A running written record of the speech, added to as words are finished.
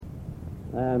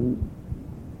And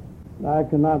I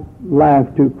cannot laugh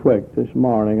too quick this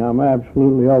morning. I'm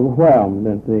absolutely overwhelmed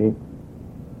at the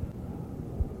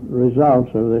results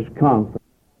of this conference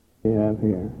we have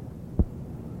here.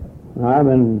 I've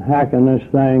been hacking this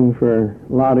thing for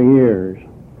a lot of years.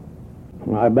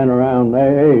 I've been around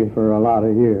AA for a lot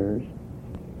of years.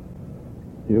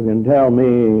 You can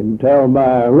tell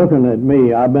by looking at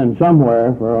me, I've been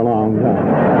somewhere for a long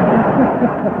time.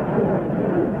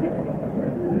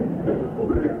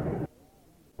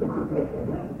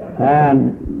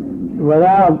 And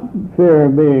without fear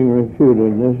of being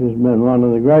refuted, this has been one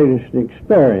of the greatest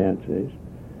experiences.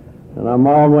 And I'm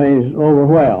always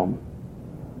overwhelmed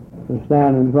to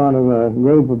stand in front of a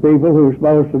group of people who are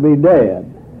supposed to be dead.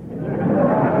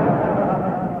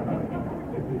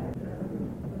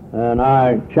 And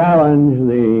I challenge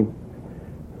the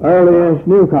earliest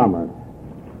newcomer.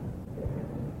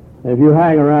 If you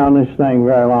hang around this thing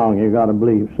very long, you've got to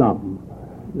believe something.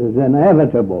 It's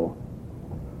inevitable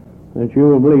that you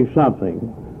will believe something,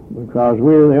 because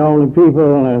we're the only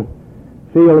people in the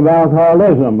field of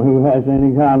alcoholism who has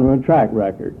any kind of a track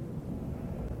record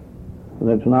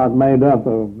that's not made up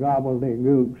of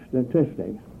gobbledygook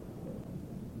statistics.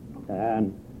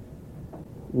 And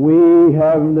we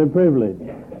have the privilege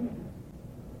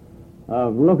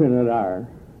of looking at our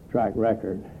track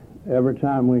record every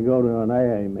time we go to an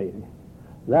AA meeting.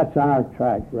 That's our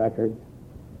track record,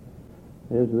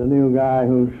 is the new guy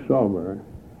who's sober.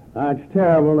 Now, it's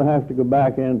terrible to have to go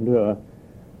back into a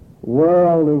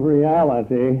world of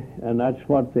reality, and that's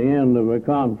what the end of a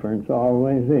conference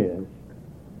always is.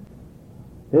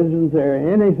 Isn't there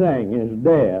anything is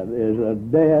dead, is a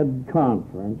dead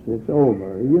conference. It's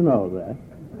over. You know that.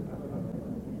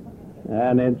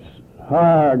 And it's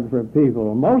hard for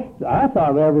people. I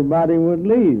thought everybody would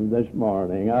leave this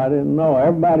morning. I didn't know.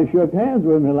 Everybody shook hands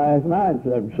with me last night and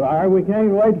said, sorry, we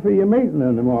can't wait for your meeting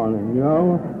in the morning, you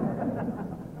know.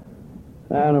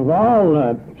 And of all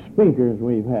the speakers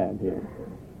we've had here,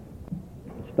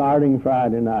 starting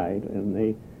Friday night, and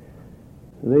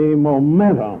the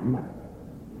momentum,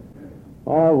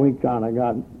 we kind of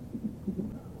got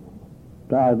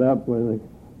tied up with a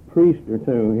priest or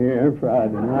two here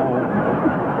Friday night.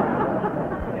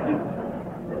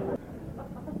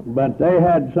 But they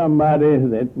had somebody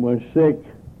that was sick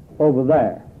over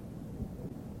there.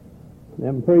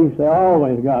 Them priests, they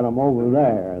always got them over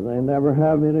there. They never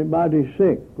have anybody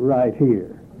sick right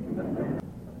here.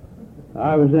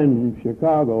 I was in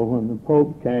Chicago when the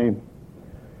Pope came,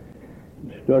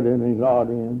 stood in his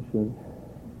audience, and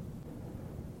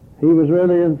he was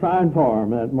really in fine form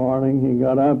that morning. He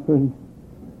got up and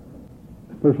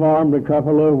performed a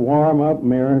couple of warm-up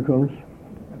miracles.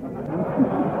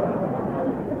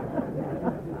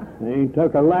 He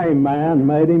took a lame man,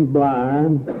 made him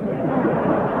blind.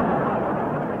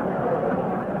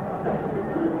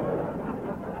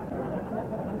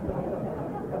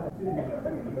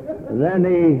 Then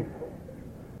he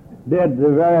did the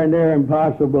very near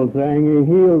impossible thing. He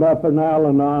healed up an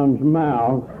Al-Anon's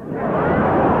mouth.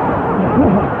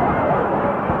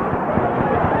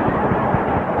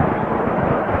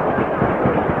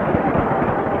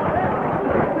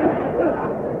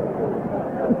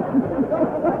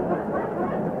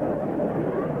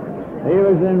 He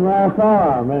was in rare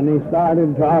form, and he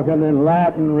started talking in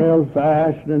Latin real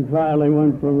fast, and finally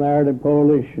went from there to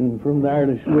Polish, and from there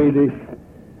to Swedish,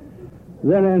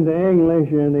 then into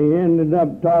English, and he ended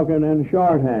up talking in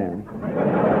shorthand.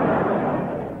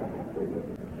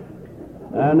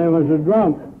 And there was a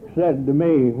drunk said to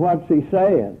me, what's he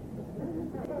saying?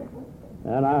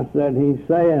 And I said, he's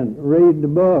saying, read the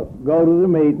book, go to the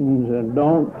meetings, and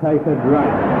don't take a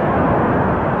drink.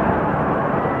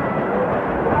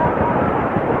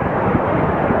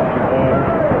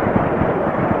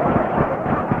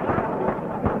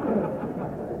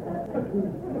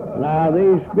 Now,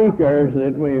 these speakers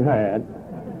that we've had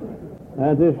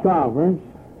at this conference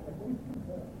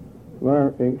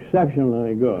were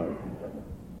exceptionally good.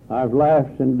 I've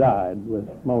laughed and died with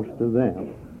most of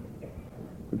them,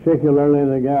 particularly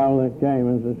the gal that came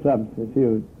as a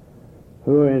substitute,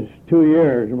 who is 2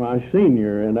 years my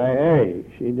senior in AA.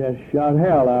 She just shot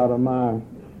hell out of my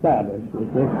status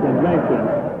at this convention.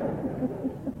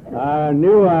 I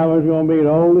knew I was going to be the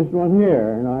oldest one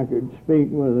here, and I could speak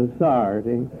with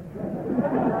authority.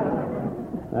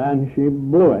 And she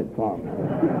blew it for me.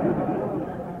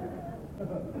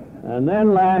 And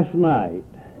then last night,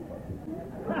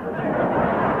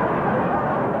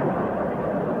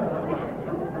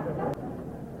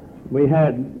 we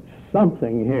had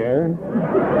something here.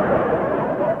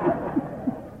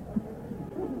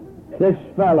 This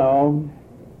fellow,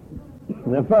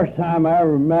 the first time I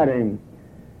ever met him,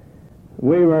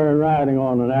 We were riding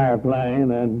on an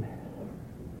airplane, and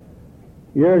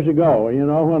years ago, you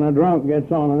know, when a drunk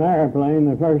gets on an airplane,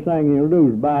 the first thing he'll do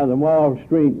is buy the Wall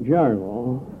Street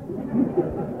Journal.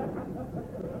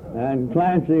 And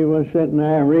Clancy was sitting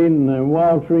there reading the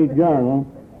Wall Street Journal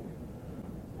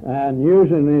and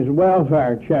using his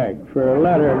welfare check for a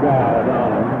letter guide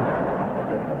on him.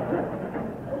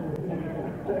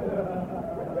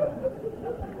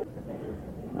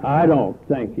 I don't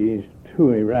think he's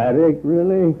too erratic,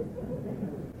 really.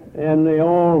 In the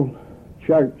old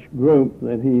church group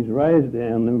that he's raised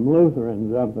in, the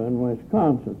Lutherans up in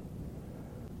Wisconsin,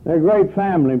 they're great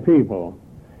family people.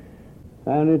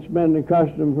 And it's been the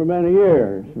custom for many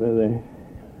years for the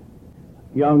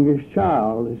youngest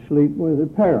child to sleep with the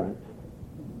parents.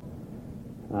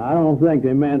 I don't think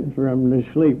they meant for him to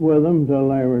sleep with them till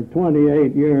they were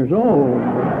 28 years old.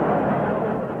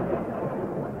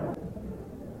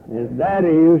 His daddy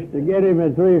used to get him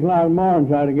at 3 o'clock in the morning,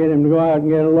 try to get him to go out and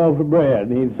get a loaf of bread.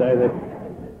 And he'd say that,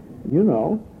 you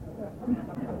know,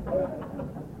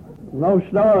 no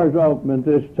stores open at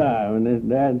this time. And his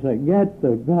dad said, get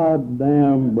the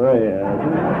goddamn bread.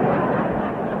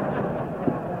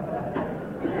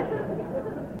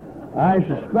 I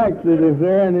suspect that if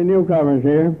there are any newcomers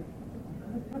here,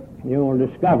 you will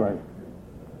discover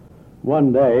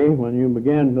one day when you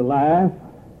begin to laugh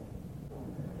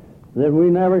that we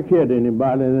never kid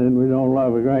anybody that we don't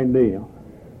love a great deal.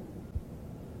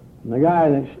 And the guy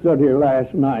that stood here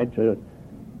last night said,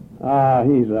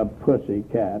 he's a pussy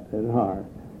cat at heart.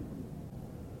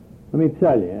 Let me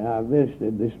tell you, I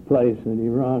visited this place that he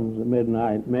runs, the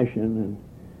Midnight Mission, and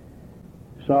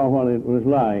saw what it was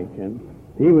like. And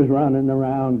he was running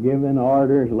around giving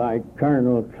orders like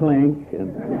Colonel Klink,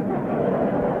 and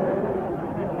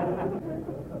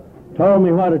told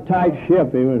me what a tight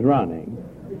ship he was running.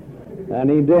 And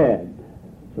he did.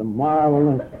 It's a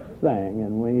marvelous thing.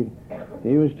 And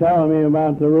he was telling me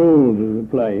about the rules of the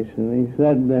place, and he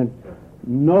said that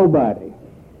nobody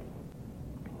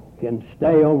can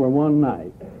stay over one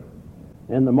night.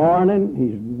 In the morning,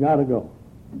 he's got to go.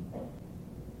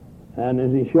 And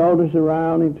as he showed us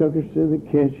around, he took us to the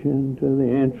kitchen, to the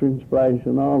entrance place,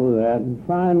 and all of that. And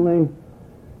finally,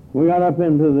 we got up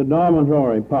into the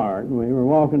dormitory part, and we were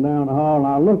walking down the hall, and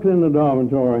I looked in the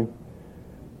dormitory,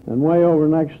 and way over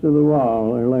next to the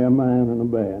wall, there lay a man in a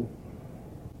bed.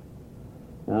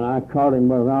 And I caught him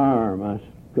by the arm. I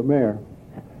said, come here.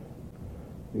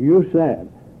 You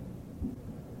said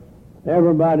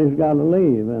everybody's got to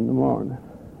leave in the morning.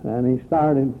 And he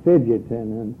started fidgeting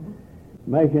and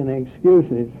making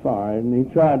excuses for it. And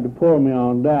he tried to pull me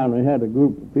on down. We had a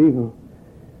group of people.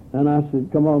 And I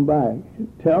said, come on back.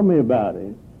 Tell me about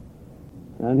it.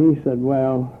 And he said,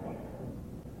 well,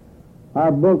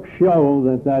 our books show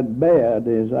that bed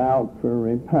is out for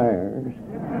repairs.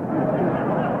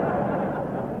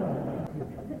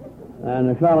 And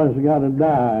the fellow's got to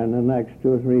die in the next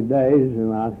 2 or 3 days,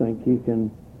 and I think he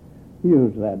can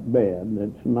use that bed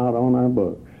that's not on our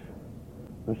books.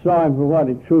 I saw him for what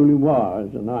it truly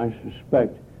was, and I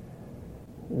suspect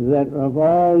that of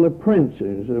all the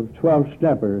princes of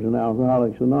 12-steppers in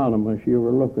Alcoholics Anonymous, you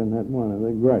were looking at one of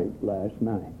the great last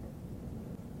night.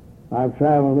 I've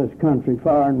traveled this country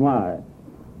far and wide,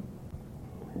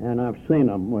 and I've seen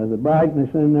them with the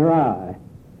brightness in their eye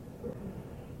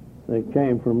that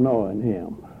came from knowing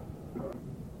him.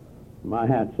 My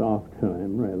hat's off to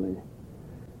him, really.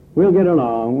 We'll get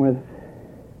along with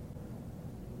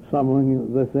some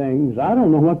of the things. I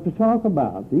don't know what to talk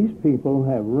about. These people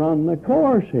have run the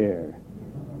course here.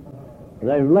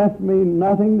 They've left me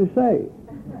nothing to say.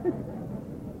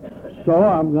 So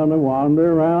I'm going to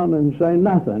wander around and say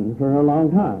nothing for a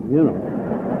long time, you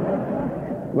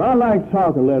know. Well, I'd like to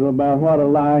talk a little about what I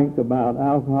like about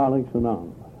Alcoholics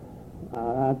Anonymous.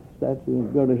 That's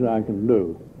as good as I can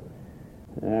do.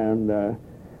 And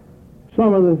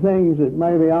some of the things that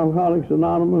maybe Alcoholics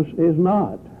Anonymous is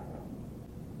not.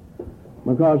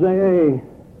 Because AA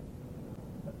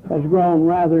has grown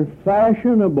rather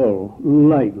fashionable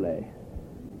lately.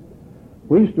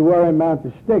 We used to worry about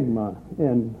the stigma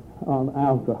on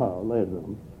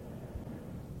alcoholism.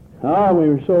 Oh, we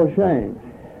were so ashamed.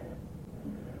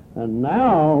 And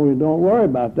now we don't worry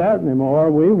about that anymore.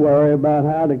 We worry about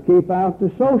how to keep out the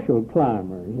social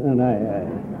climbers in AA.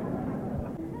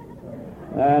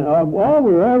 And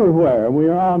we were everywhere. We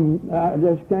were I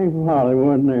just came from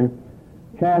Hollywood, and they're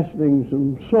casting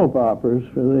some soap operas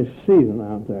for this season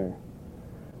out there,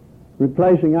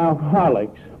 replacing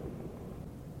alcoholics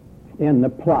in the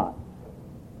plot.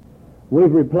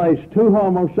 We've replaced 2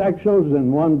 homosexuals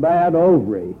and 1 bad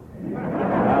ovary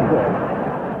out there.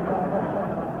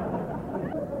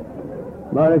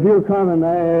 But if you come in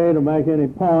AA to make any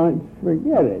point,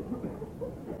 forget it.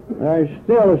 There's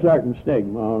still a certain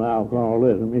stigma on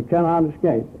alcoholism. You cannot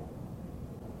escape it.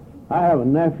 I have a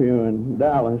nephew in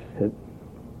Dallas that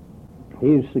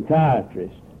he's a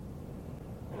psychiatrist.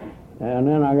 And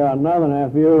then I got another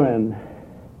nephew in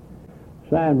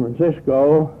San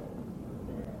Francisco,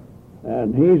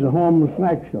 and he's a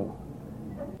homosexual.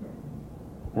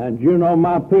 And you know,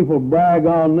 my people brag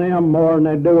on them more than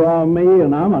they do on me,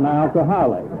 and I'm an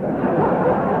alcoholic.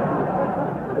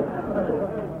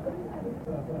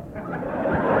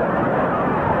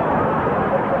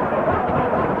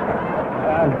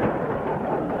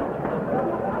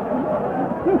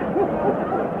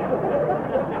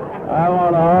 I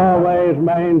want to always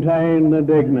maintain the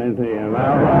dignity of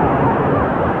alcohol.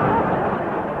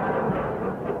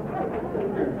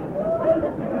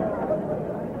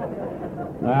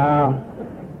 Now,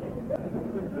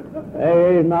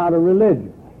 AA is not a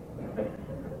religion.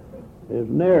 As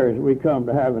near as we come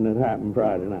to having it happen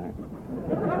Friday night.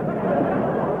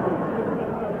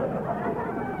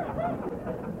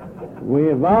 We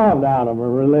evolved out of a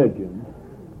religion.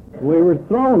 We were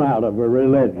thrown out of a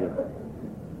religion.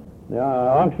 The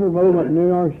Oxford movement in New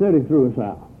York City threw us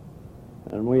out.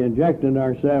 And we ejected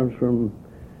ourselves from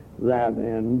that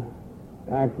in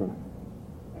Akron.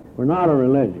 We're not a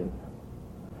religion.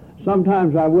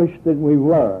 Sometimes I wish that we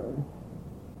were.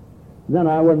 Then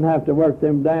I wouldn't have to work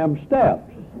them damn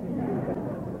steps.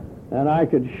 And I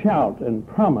could shout and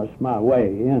promise my way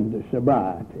into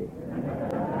sobriety.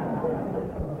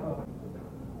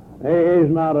 AA is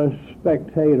not a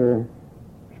spectator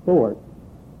sport.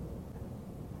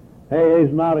 AA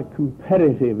is not a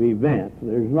competitive event.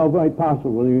 There's no way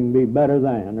possible you can be better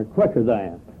than or quicker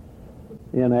than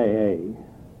in AA.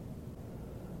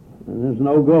 And there's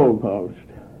no goalpost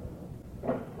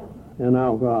in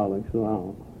Alcoholics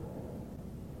Anonymous.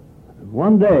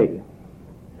 One day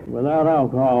without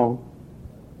alcohol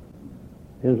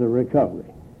is a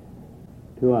recovery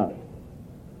to us.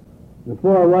 The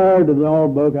foreword of the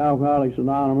old book, Alcoholics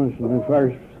Anonymous, in the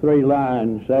first 3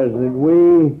 lines says that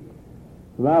we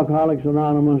of Alcoholics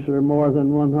Anonymous are more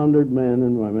than 100 men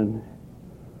and women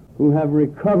who have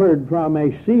recovered from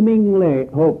a seemingly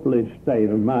hopeless state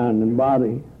of mind and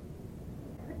body.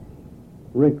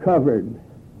 Recovered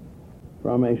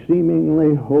from a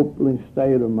seemingly hopeless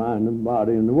state of mind and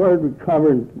body. And the word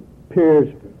recovered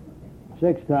appears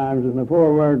 6 times in the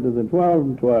foreword to the 12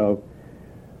 and 12,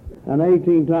 and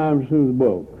 18 times through the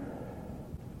book.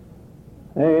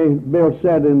 Bill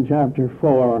said in chapter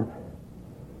 4,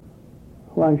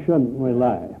 why shouldn't we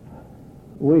laugh?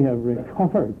 We have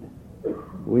recovered.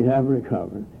 We have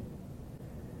recovered.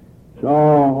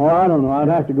 So, I don't know, I'd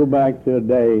have to go back to a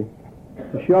day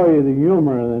to show you the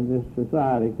humor that this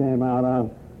society came out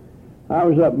of. I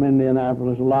was up in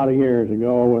Indianapolis a lot of years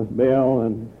ago with Bill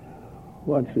and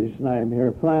what's his name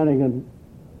here, Flanagan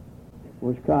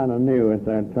was kind of new at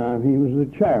that time. He was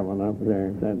the chairman up there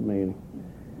at that meeting.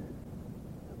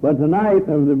 But the night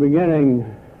of the beginning,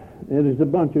 it is a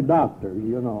bunch of doctors,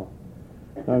 you know.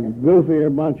 A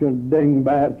goofier bunch of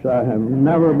dingbats I have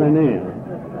never been in.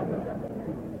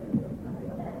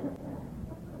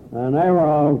 And they were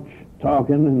all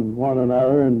talking and one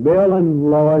another, and Bill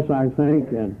and Lois, I think,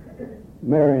 and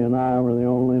Mary and I were the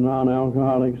only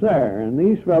non-alcoholics there. And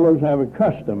these fellows have a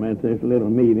custom at this little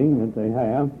meeting that they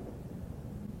have.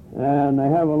 And they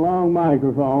have a long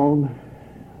microphone,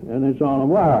 and it's on a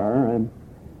wire, and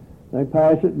they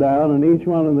pass it down, and each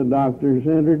one of the doctors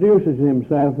introduces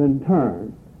himself in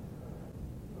turn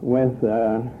with,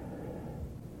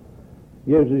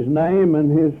 gives his name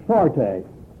and his forte.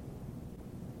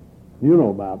 You know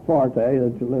about Forte,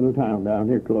 that's a little town down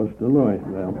here close to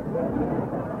Louisville.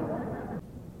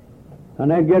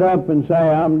 And they'd get up and say,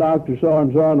 I'm Dr.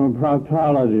 So-and-so, I'm a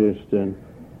proctologist, and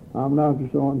I'm Dr.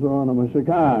 So-and-so, and I'm a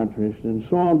psychiatrist, and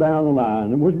so on down the line.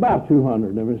 There was about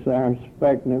 200 of us there, I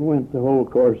suspect, and it went the whole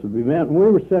course of the event, and we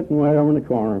were sitting way over in the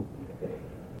corner.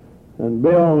 And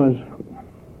Bill was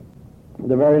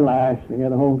the very last to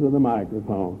get a hold of the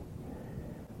microphone.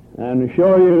 And to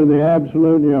show you the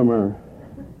absolute humor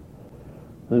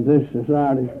that this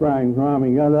society sprang from,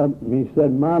 he got up and he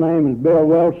said, my name is Bill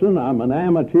Wilson. I'm an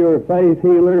amateur faith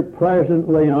healer,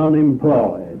 presently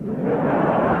unemployed.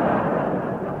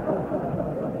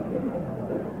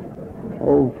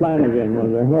 Old Flanagan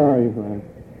was a very friend.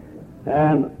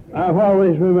 And I've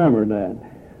always remembered that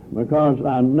because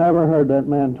I never heard that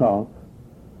man talk,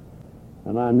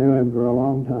 and I knew him for a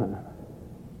long time.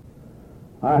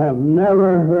 I have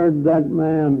never heard that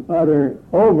man utter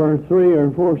over 3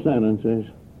 or 4 sentences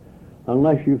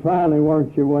unless you finally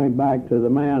worked your way back to the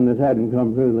man that hadn't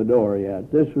come through the door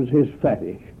yet. This was his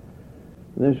fetish.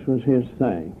 This was his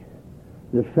thing.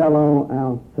 The fellow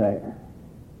out there.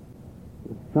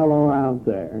 The fellow out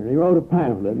there. And he wrote a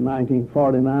pamphlet in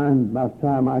 1949, about the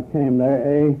time I came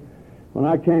there. When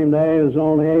I came there, there was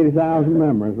only 80,000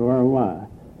 members worldwide.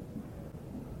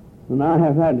 And I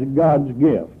have had God's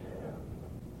gift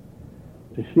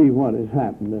to see what has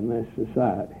happened in this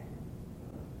society.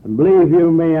 And believe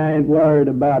you me, I ain't worried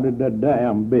about it a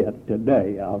damn bit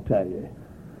today, I'll tell you.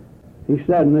 He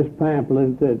said in this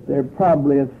pamphlet that there are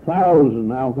probably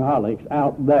 1,000 alcoholics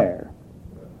out there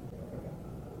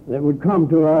that would come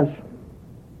to us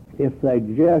if they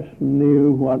just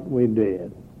knew what we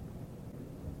did.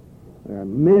 There are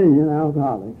 1 million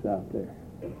alcoholics out there.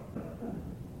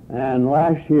 And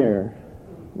last year,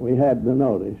 we had the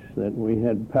notice that we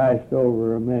had passed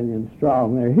over 1 million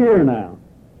strong. They're here now.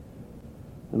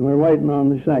 And we're waiting on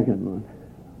the second one.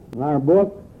 In our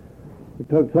book, it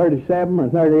took 37 or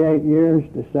 38 years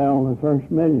to sell the first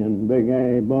 1 million Big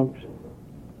A books,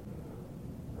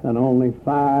 and only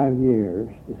 5 years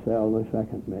to sell the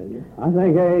second 1 million. I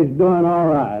think A is doing all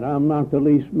right. I'm not the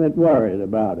least bit worried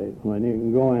about it when you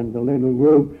can go into little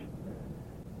groups.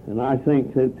 And I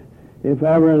think that if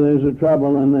ever there's a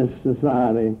trouble in this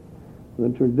society, the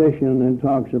tradition that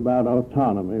talks about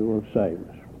autonomy will save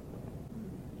us.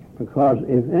 Because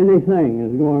if anything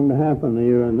is going to happen to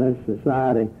you in this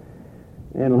society,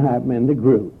 it'll happen in the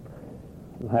group.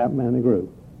 It'll happen in the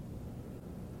group.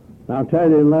 Now, I'll tell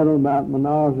you a little about my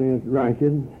nauseous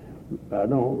drinking. I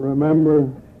don't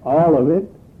remember all of it.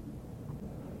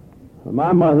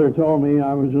 My mother told me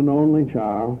I was an only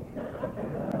child.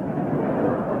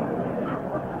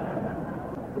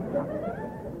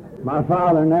 My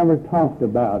father never talked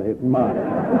about it much.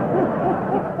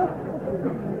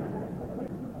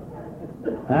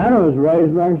 I was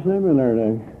raised very similar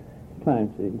to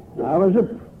Clancy. I was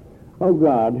oh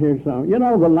God, here's some. You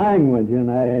know, the language in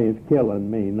AA is killing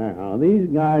me now. These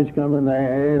guys come in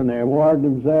there and they award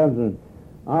themselves an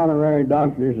honorary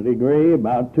doctor's degree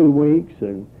about 2 weeks,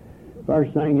 and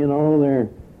first thing you know, they're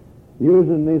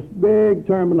using this big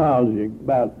terminology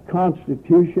about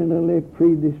constitutionally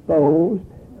predisposed,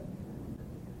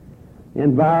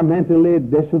 environmentally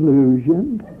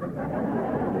disillusioned,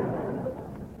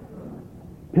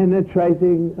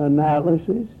 penetrating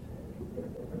analysis.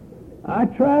 I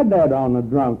tried that on a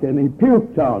drunk and he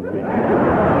puked on me.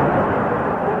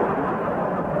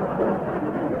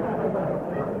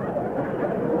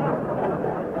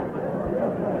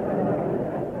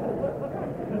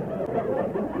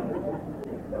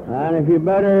 And if you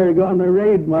better going to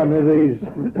read one of these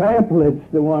pamphlets,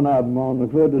 the one of them on the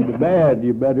foot of the bed,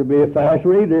 you better be a fast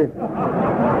reader.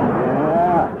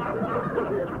 Yeah.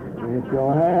 It's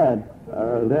your head.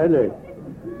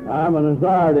 I'm an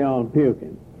authority on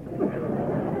puking.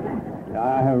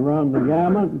 I have run the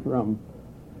gamut from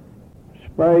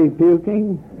spray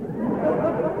puking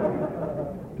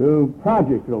to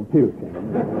projectile puking.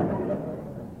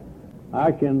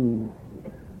 I can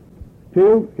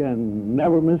puke and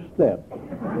never misstep.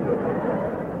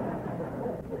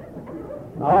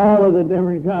 All of the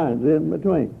different kinds in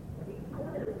between.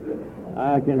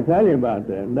 I can tell you about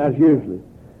that. That's usually.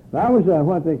 That was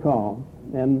what they call,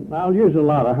 and I'll use a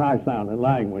lot of high-sounding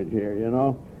language here, you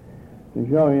know, to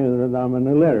show you that I'm an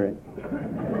illiterate.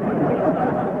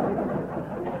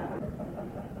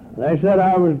 They said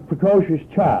I was a precocious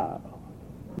child.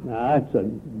 Now, that's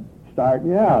starting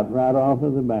you out right off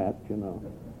of the bat, you know.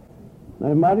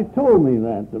 Somebody told me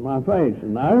that to my face,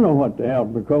 and I don't know what the hell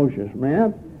precocious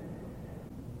meant,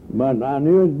 but I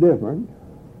knew it was different,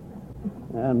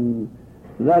 and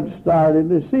that started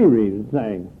a series of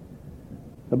things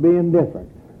of being different.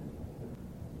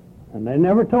 And they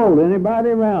never told anybody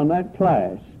around that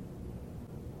class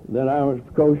that I was a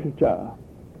precocious child.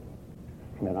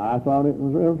 And I thought it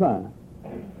was real fine.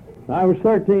 I was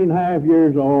 13 and a half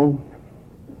years old.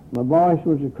 My voice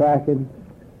was a-cracking,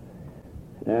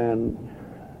 and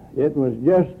it was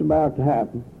just about to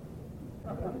happen.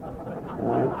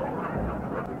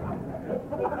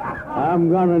 I'm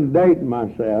going to date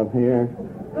myself here.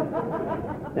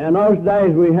 In those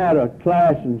days, we had a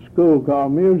class in school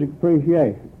called Music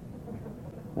Appreciation.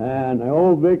 And the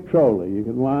old Vic Trolley, you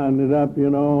could wind it up, you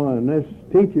know, and this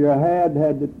teacher I had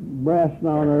the breast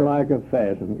on her like a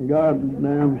pheasant. God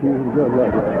damn, she was good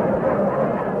looking.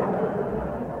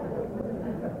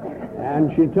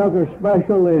 And she took a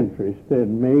special interest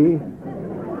in me,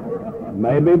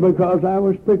 maybe because I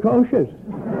was precocious.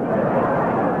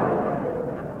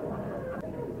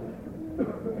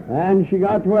 And she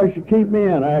got to where she'd keep me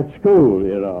in at school,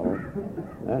 you know.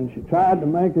 And she tried to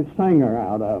make a singer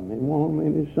out of me,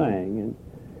 wanted me to sing. And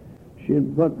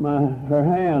she'd put her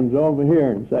hands over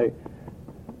here and say,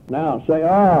 Now say,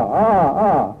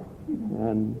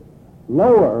 and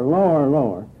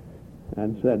lower,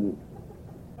 and said,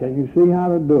 can you see how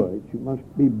to do it? You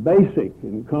must be basic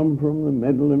and come from the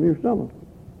middle of your stomach.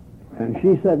 And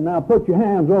she said, now put your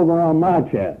hands over on my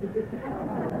chest.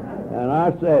 And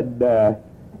I said,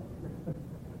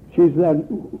 she said,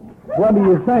 what do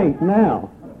you think now?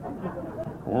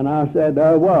 And I said,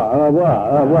 what?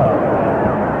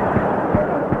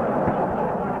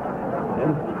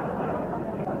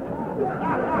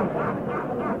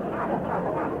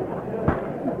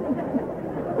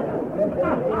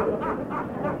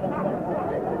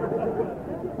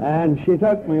 And she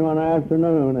took me one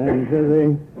afternoon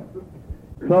into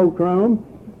the cloakroom,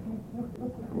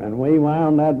 and we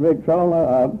wound that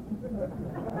Victrola up.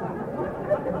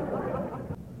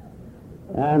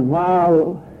 And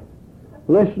while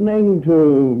listening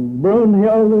to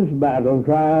Brunhilde's battle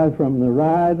cry from the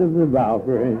Ride of the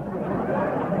Valkyries,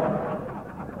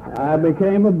 I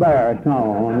became a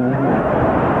baritone.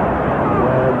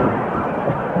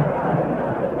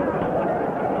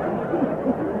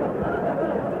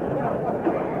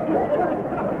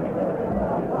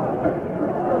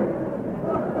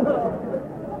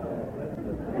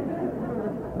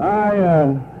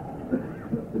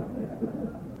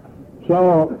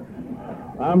 So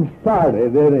I'm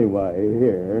started anyway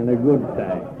here in a good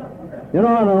thing. You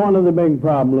know, one of the big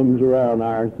problems around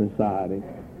our society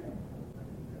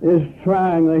is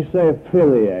trying, they say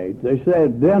affiliate, they say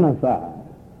identify.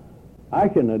 I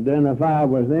can identify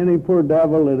with any poor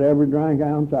devil that ever drank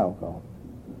ounce alcohol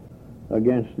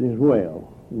against his will.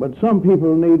 But some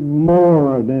people need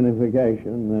more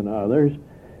identification than others.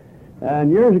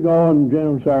 And years ago in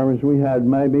general service, we had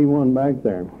maybe one back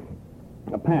there,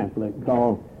 a pamphlet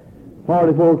called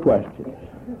 44 Questions.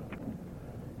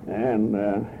 And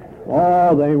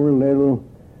they were little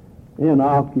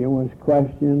innocuous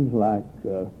questions like,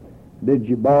 did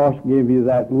your boss give you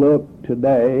that look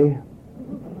today?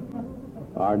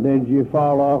 Or did you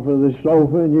fall off of the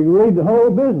sofa? And you could read the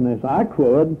whole business. I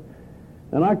could.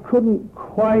 And I couldn't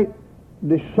quite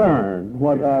discern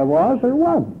what I was or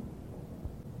wasn't.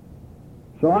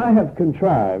 So I have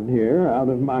contrived here, out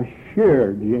of my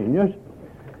sheer genius,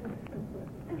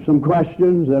 some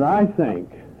questions that I think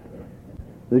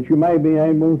that you may be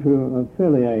able to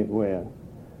affiliate with.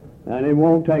 And it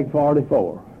won't take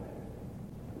 44.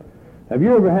 Have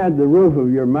you ever had the roof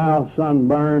of your mouth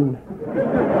sunburned?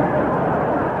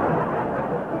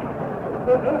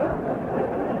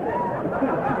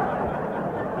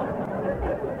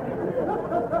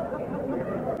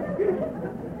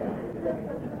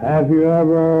 Have you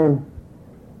ever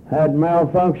had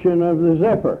malfunction of the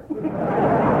zipper?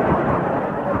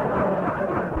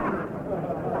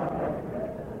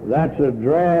 That's a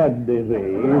dread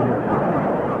disease.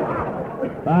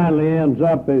 Finally ends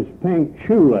up as pink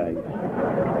shoelace.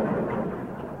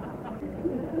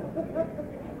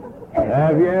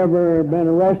 Have you ever been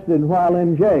arrested while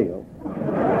in jail?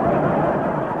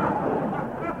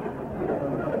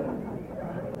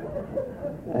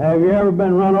 Have you ever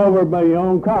been run over by your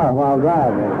own car while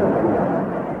driving?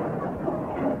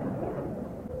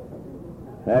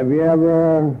 Have you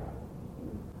ever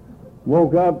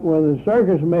woke up with a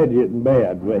circus midget in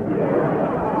bed with you?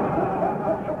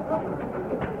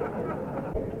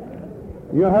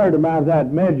 You heard about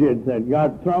that midget that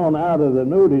got thrown out of the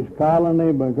nudist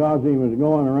colony because he was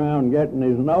going around getting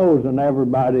his nose in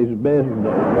everybody's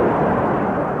business.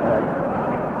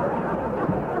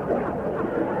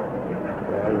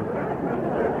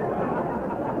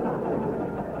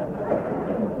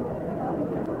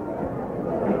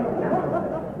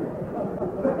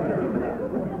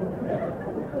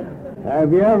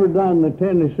 Have you ever done the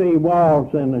Tennessee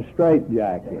waltz in a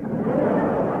straitjacket?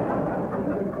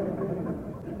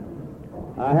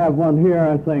 I have one here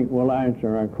I think will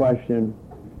answer our question.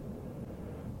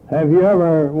 Have you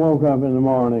ever woke up in the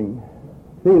morning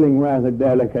feeling rather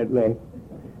delicately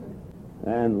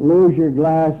and lose your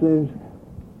glasses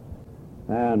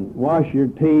and wash your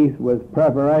teeth with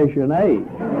preparation 8?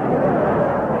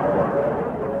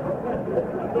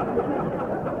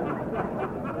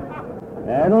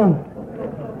 Adam?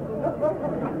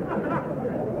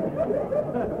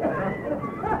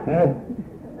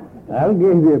 I'll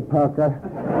give you a pucker.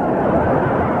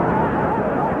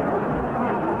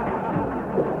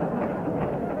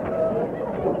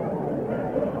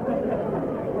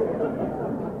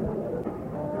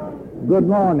 Good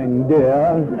morning,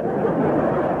 dear.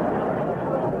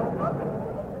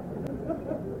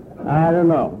 I don't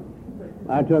know.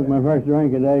 I took my first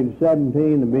drink at age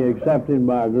 17 to be accepted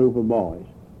by a group of boys.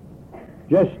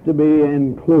 Just to be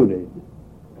included.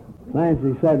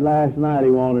 Nancy said last night he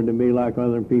wanted to be like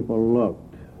other people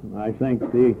looked. I think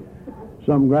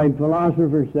some great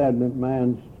philosopher said that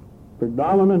man's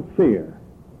predominant fear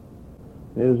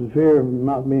is the fear of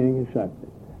not being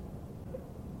accepted.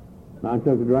 I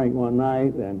took a drink one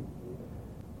night, and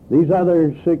these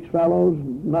other 6 fellows,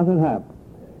 nothing happened.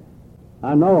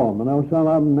 I know them. I know some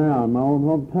of them now in my own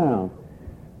hometown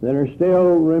that are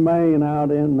still remain out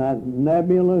in that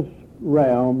nebulous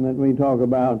realm that we talk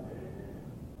about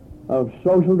of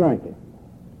social drinking.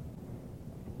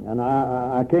 And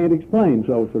I can't explain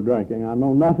social drinking. I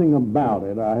know nothing about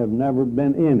it. I have never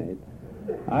been in it.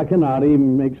 I cannot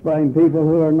even explain people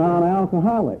who are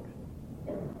non-alcoholics.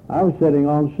 I was sitting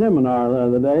on a seminar the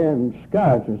other day, and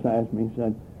Scott just asked me, he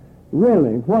said,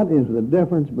 really, what is the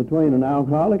difference between an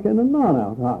alcoholic and a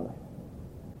non-alcoholic?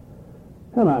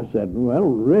 And I said, well,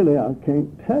 really, I can't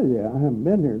tell you. I haven't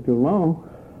been here too long.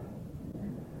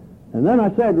 And then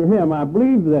I said to him, I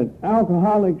believe that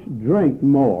alcoholics drink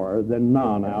more than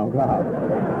non-alcoholics.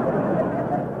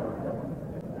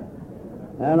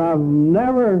 And I've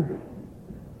never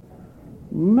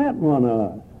met one of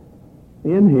us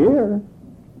in here.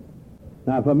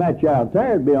 Now, if I met you out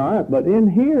there, it'd be all right, but in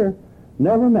here,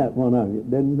 never met one of you that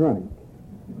didn't drink.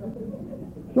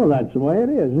 So that's the way it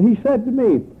is. And he said to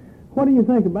me, what do you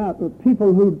think about the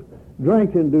people who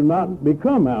drink and do not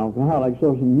become alcoholics,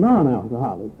 those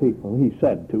non-alcoholic people, he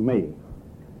said to me.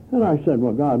 And I said,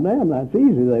 well, goddamn, that's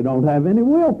easy. They don't have any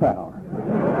willpower.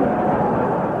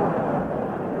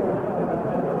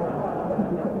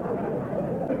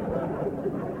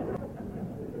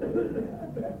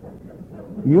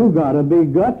 You got to be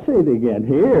gutsy to get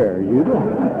here. You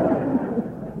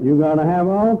don't. You got to have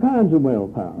all kinds of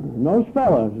willpower. And those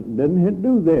fellows didn't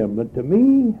do them, but to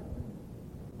me,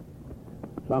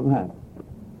 something happened.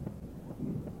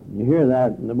 You hear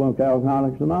that in the book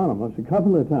Alcoholics Anonymous a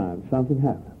couple of times. Something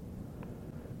happened.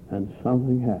 And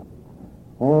something happened.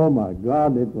 Oh, my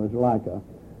God, it was like a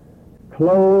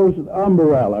closed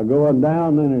umbrella going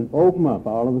down, and it opened up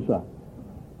all of a sudden.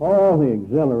 Oh, the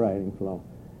exhilarating flow.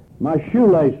 My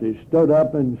shoelaces stood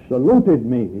up and saluted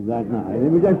me that night.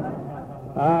 It was just,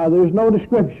 there's no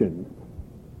description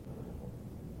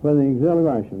for the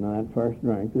exhilaration of that first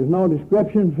drink. There's no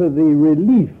description for the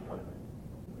relief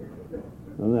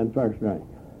of that first drink.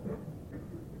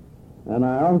 And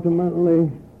I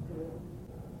ultimately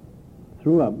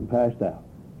threw up and passed out.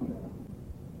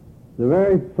 The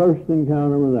very first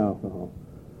encounter with alcohol,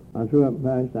 I threw up and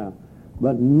passed out.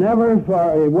 But never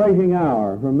for a waking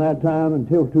hour from that time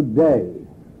until today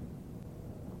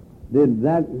did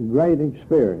that great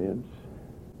experience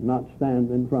not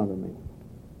stand in front of me.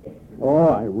 Oh,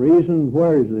 I reasoned,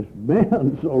 where's this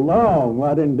been so long?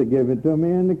 Why didn't they give it to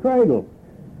me in the cradle?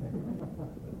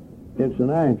 It's an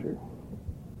answer.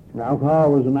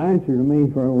 Alcohol was an answer to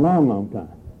me for a long, long time.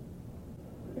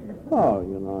 Oh,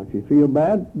 you know, if you feel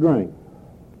bad, drink.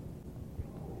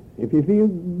 If you feel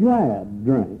glad,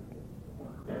 drink.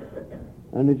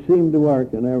 And it seemed to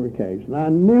work in every case. And I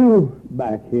knew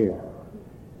back here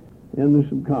in the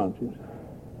subconscious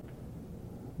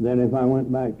that if I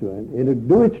went back to it, it'd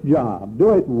do its job,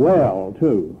 do it well,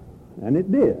 too. And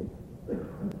it did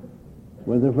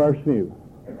with the first few.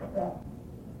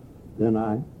 Then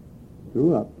I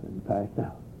threw up and passed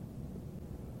out.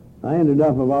 I ended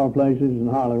up, of all places, in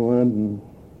Hollywood, and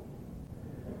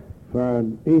for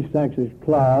an East Texas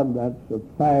club, that's a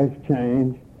fast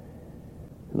change.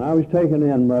 And I was taken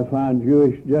in by a fine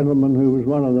Jewish gentleman who was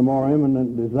one of the more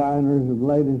eminent designers of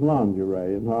ladies'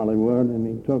 lingerie in Hollywood, and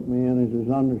he took me in as his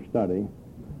understudy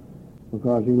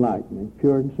because he liked me,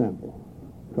 pure and simple.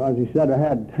 Because he said I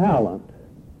had talent,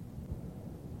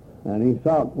 and he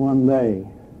thought one day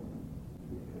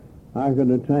I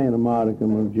could attain a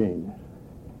modicum of genius.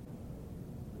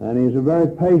 And he's a very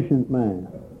patient man,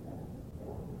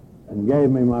 and gave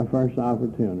me my first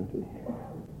opportunity.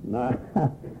 Now,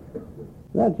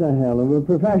 that's a hell of a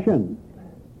profession.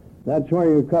 That's where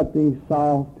you cut these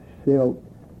soft, silk,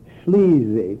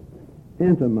 sleazy,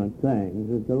 intimate things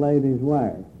that the ladies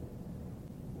wear.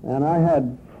 And I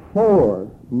had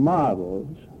 4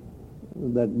 models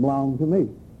that belonged to me.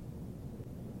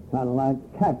 Kind of like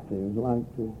captives, like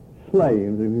the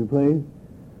slaves, if you please.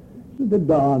 It's a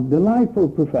delightful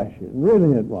profession.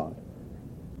 Really it was.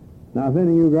 Now, if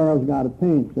any of you girls got a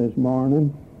pinch this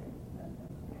morning,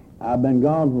 I've been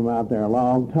gone from out there a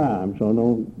long time, so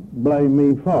don't blame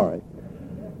me for it.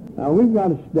 Now, we've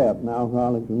got a step in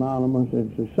Alcoholics Anonymous.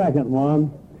 It's the second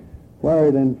one, where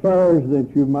it infers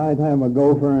that you might have a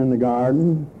gopher in the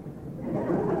garden.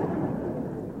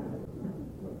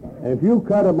 If you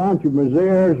cut a bunch of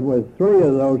braziers with 3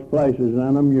 of those places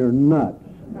in them, you're nuts.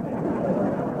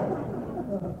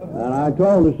 And I I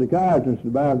told the psychiatrist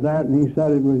about that, and he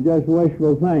said it was just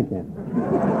wishful thinking.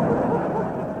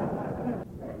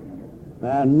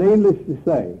 And needless to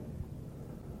say,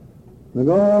 the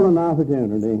golden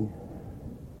opportunity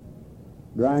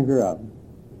drank her up.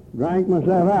 Drank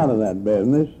myself out of that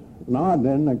business. No, I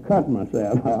didn't. I cut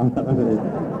myself out of it.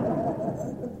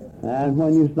 And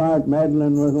when you start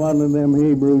meddling with one of them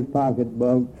Hebrews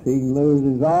pocketbooks, he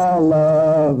loses all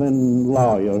love and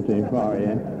loyalty for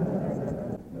you.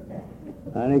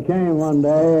 And he came one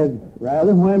day and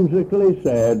rather whimsically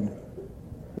said,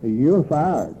 "You're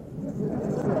fired."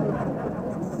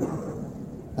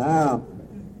 Now,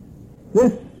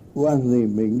 this was the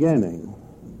beginning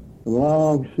of a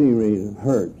long series of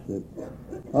hurts that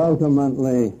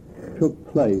ultimately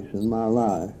took place in my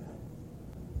life.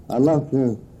 I'd love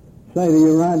to say to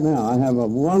you right now, I have a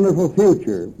wonderful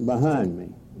future behind me.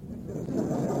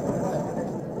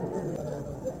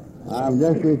 I've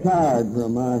just retired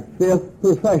from my 5th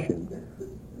profession.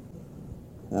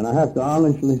 And I have to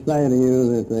honestly say to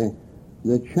you that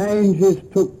the changes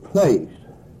took place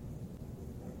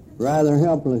rather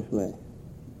helplessly.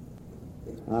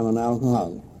 I'm an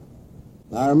alcoholic.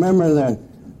 I remember the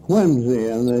whimsy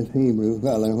of this Hebrew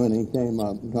fellow when he came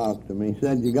up and talked to me. He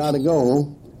said, "You got to go."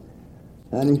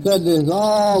 And he said, "There's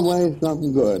always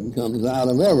something good comes out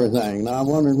of everything." Now I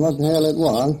wondered what the hell it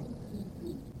was.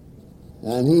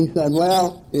 And he said,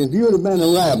 "Well, if you'd have been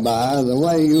a rabbi, the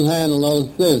way you handle those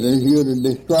scissors, you'd have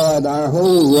destroyed our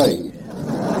whole race."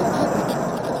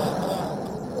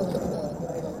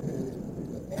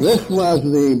 This was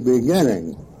the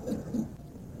beginning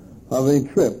of a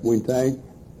trip we take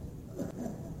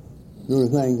through a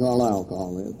thing called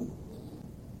alcoholism.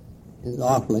 It's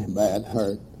awfully bad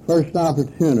hurt. First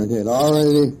opportunity, it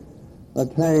already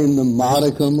attained a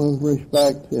modicum of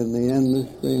respect in the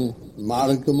industry,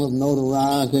 modicum of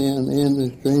notoriety in the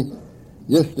industry.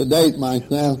 Just to date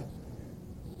myself,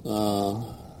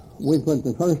 we put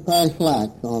the first pair of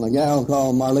slacks on a gal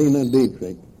called Marlene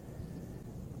Dietrich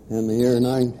in the year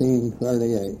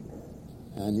 1938.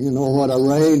 And you know what a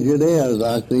rage it is.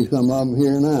 I see some of them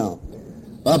here now.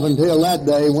 Up until that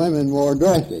day, women wore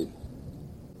dresses.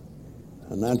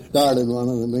 And that started one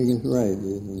of the biggest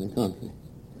rages in the country.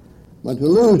 But to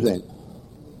lose it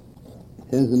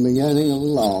is the beginning of a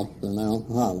loss for an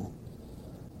alcoholic.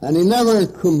 And he never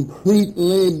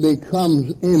completely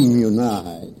becomes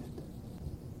immunized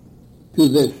to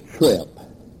this trip.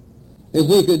 If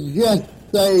we could just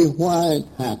say why it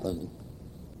happened.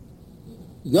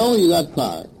 "Joe, you got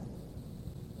fired,"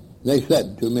 they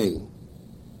said to me.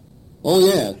 "Oh,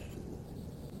 yes."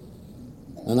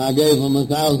 And I gave them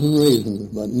 1,000 reasons,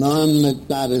 but none that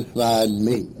satisfied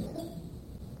me.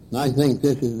 And I think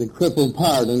this is the crippled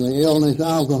part of the illness,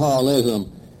 alcoholism,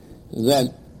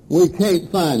 that we can't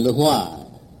find the why.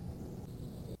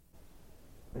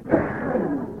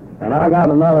 And I got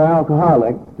another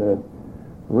alcoholic to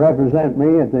represent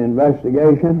me at the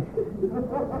investigation,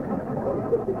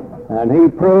 and he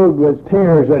proved with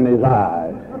tears in his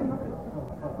eyes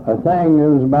a thing that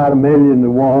was about 1,000,000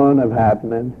 to 1 of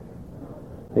happening.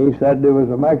 He said there was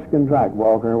a Mexican track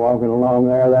walker walking along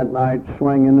there that night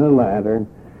swinging a lantern,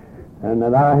 and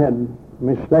that I had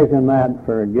mistaken that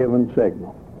for a given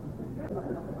signal.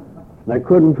 They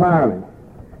couldn't fire me,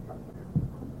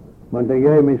 but they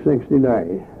gave me 60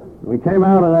 days. We came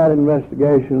out of that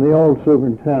investigation. The old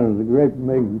superintendent was a great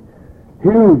big,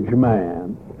 huge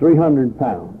man, 300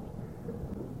 pounds,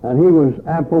 and he was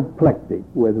apoplectic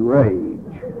with rage.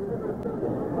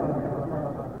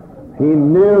 He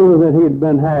knew that he'd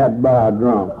been had by a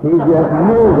drunk. He just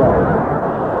knew that.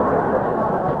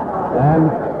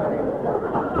 And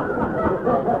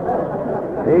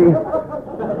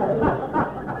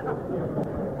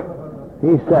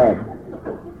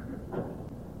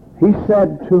he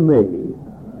said to me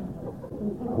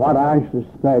what I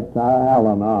suspect our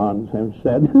Al-Anons have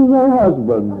said to their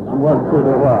husbands once in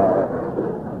a while.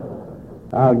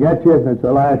 "I'll get you if it's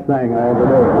the last thing I ever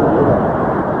do."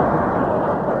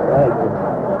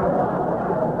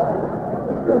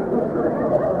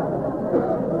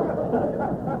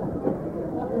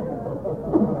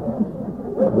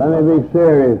 Let me be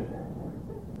serious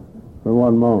for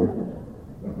one moment.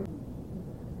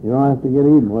 You don't have to get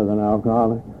even with an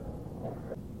alcoholic.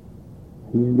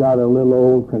 He's got a little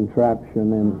old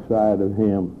contraption inside of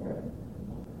him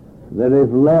that if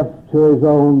left to his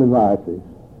own devices,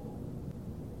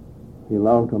 he'll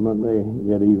ultimately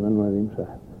get even with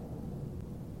himself.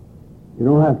 You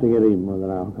don't have to get even with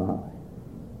an alcoholic.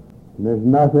 There's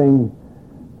nothing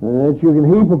that you can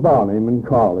heap upon him and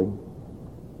call him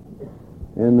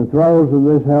in the throes of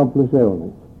this helpless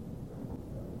illness.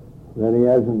 that he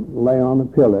hasn't lay on the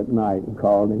pill at night and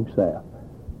called himself.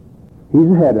 He's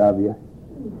ahead of you,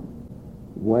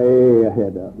 way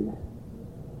ahead of you.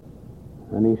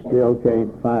 And he still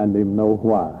can't find him no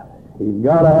why. He's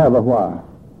got to have a why.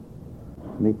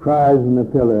 And he cries in the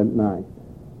pillow at night.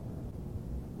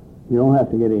 You don't have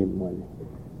to get even with him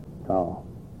at all.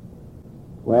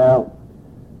 Well,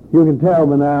 you can tell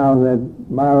me now that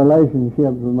my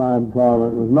relationships with my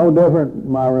employment was no different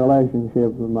than my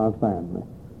relationships with my family.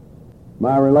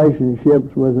 My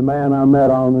relationships with the man I met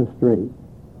on the street,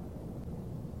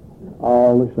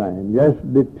 all the same, just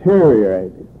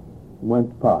deteriorated, went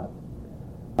to pot.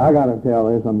 I got to tell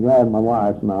this, I'm glad my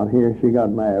wife's not here. She got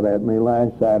mad at me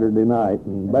last Saturday night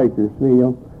in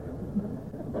Bakersfield.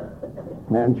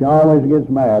 And she always gets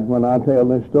mad when I tell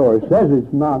this story. Says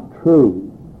it's not true.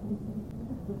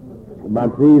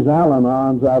 But these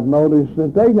Al-Anons, I've noticed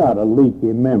that they got a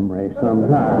leaky memory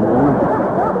sometimes.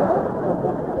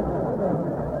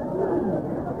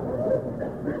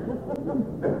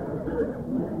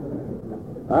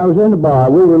 I was in the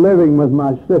bar. We were living with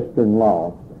my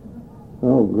sister-in-law.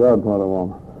 Oh, God, what a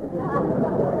woman.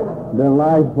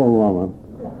 Delightful woman.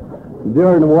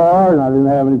 During the war, and I didn't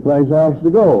have any place else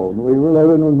to go. We were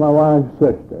living with my wife's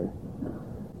sister.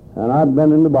 And I'd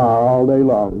been in the bar all day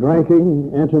long,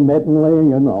 drinking intermittently,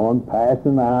 you know, and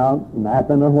passing out,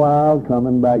 napping a while,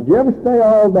 coming back. Did you ever stay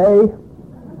all day?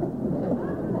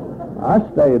 I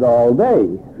stayed all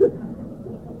day.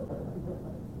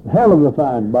 Hell of a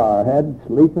fine bar. Had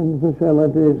sleeping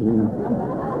facilities and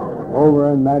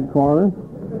over in that corner.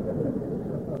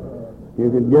 You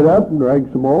could get up and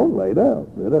drink some more, lay down,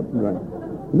 get up and drink.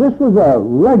 This was a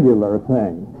regular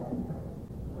thing.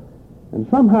 And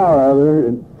somehow or other,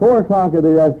 at 4 o'clock in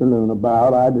the afternoon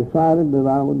about, I decided that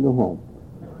I would go home.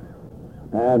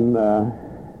 And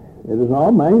it was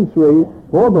on Main Street,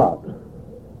 4 blocks.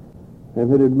 If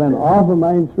it had been off of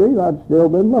Main Street, I'd still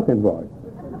been looking for it.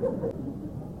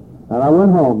 And I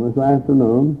went home this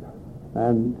afternoon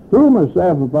and threw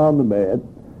myself upon the bed.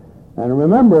 And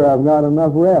remember, I've got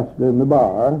enough rest in the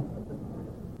bar.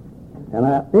 And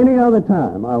any other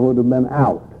time, I would have been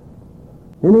out.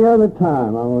 Any other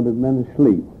time, I would have been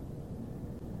asleep.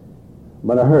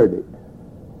 But I heard it.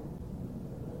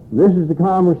 This is the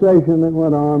conversation that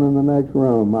went on in the next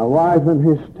room. My wife in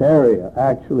hysteria,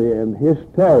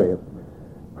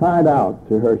 cried out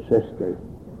to her sister.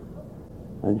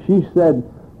 And she said,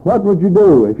 "What would you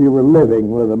do if you were living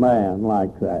with a man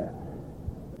like that?"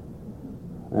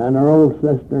 And her old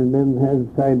sister didn't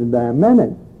hesitate a damn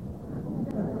minute.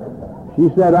 She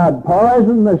said, "I'd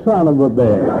poison the son of a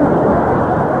bitch."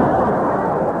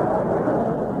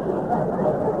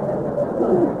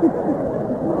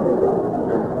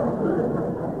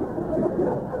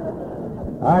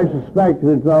 I suspect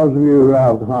that those of you who are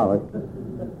alcoholics,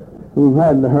 who've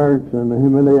had the hurts and the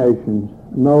humiliations,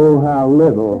 know how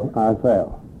little I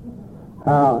felt,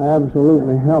 how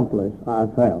absolutely helpless I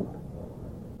felt.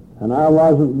 And I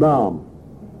wasn't dumb.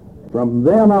 From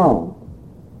then on,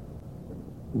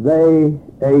 they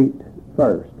ate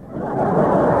first.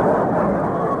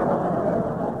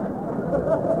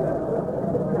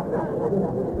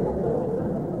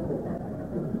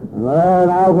 An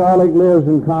alcoholic lives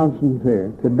in constant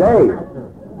fear. Today,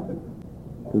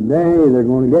 they're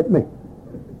going to get me.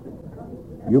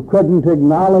 You couldn't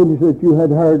acknowledge that you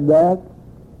had heard that.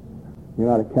 You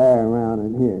got to carry around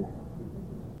in here.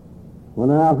 When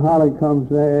an alcoholic comes,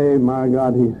 say, my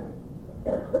God, he's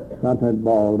got that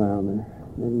ball down there.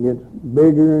 It gets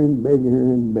bigger and bigger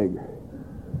and bigger.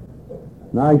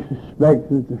 And I suspect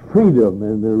that the freedom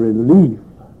and the relief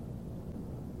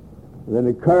that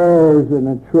occurs in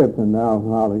a trip in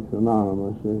Alcoholics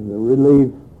Anonymous is the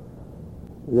relief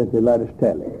that they let us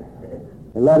tell it.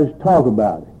 They let us talk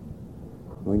about it.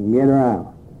 We can get around.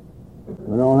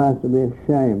 We don't have to be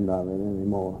ashamed of it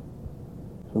anymore.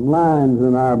 Some lines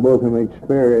in our book of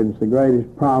experience, the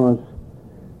greatest promise,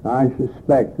 I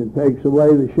suspect, it takes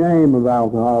away the shame of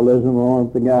alcoholism. I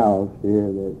want the gals to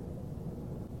hear this.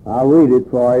 I'll read it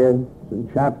for you. It's in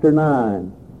chapter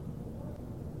 9.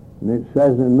 And it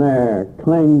says in there,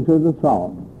 cling to the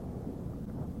thought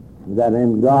that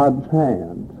in God's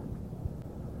hands,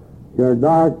 your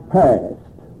dark past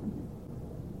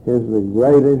is the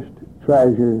greatest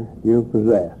treasure you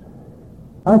possess.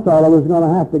 I thought I was going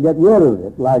to have to get rid of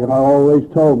it, like I always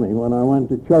told me when I went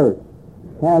to church.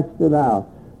 Cast it out.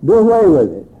 Do away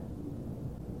with it.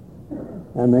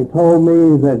 And they told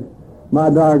me that my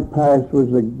dark past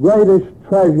was the greatest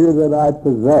treasure that I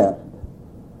possessed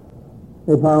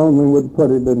if I only would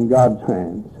put it in God's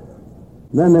hands.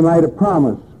 Then they made a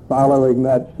promise following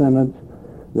that sentence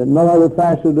that no other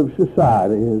facet of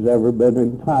society has ever been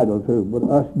entitled to but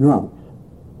us drunks.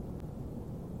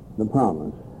 The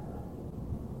promise.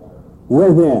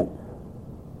 With it,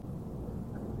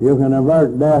 you can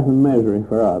avert death and misery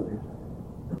for others.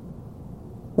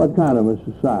 What kind of a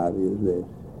society is this?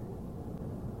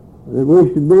 That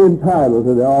we should be entitled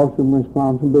to the awesome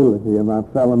responsibility of our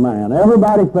fellow man.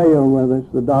 Everybody failed with us.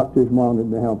 The doctors wanted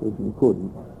to help us and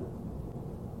couldn't.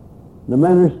 The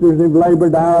ministers have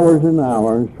labored hours and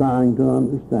hours trying to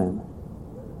understand it.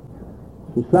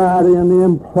 Society and the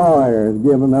employer has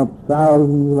given up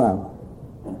thousands of hours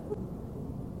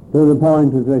to the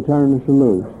point that they turn us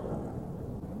loose.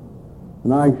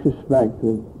 And I suspect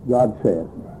that God said,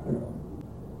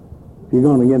 if you're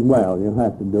going to get well, you'll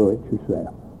have to do it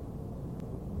yourself.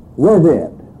 With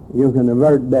it, you can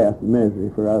avert death and misery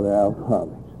for other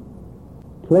alcoholics.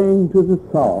 Cling to the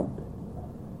thought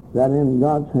that in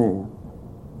God's hands,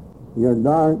 your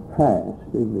dark past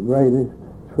is the greatest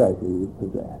treasure you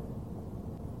possess.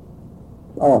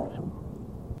 It's awesome.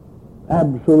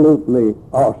 Absolutely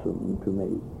awesome to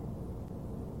me.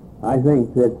 I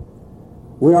think that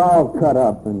we're all cut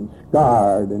up and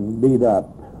scarred and beat up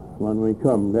when we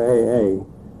come to AA.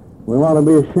 We want to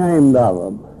be ashamed of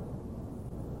them.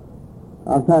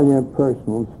 I'll tell you a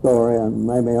personal story, and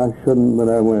maybe I shouldn't, but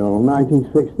I will. In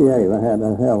 1968, I had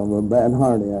a hell of a bad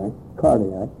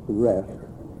cardiac arrest.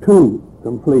 2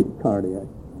 complete cardiac.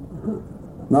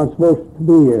 Not supposed to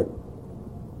be here.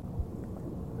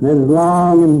 And it was a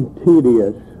long and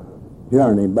tedious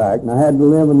journey back, and I had to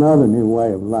live another new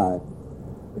way of life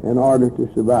in order to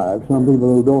survive. Some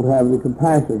people who don't have the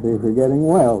capacity for getting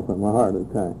well from a heart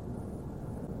attack.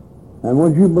 And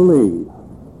would you believe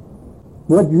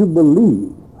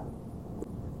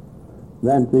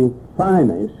that the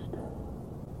finest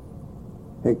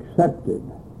accepted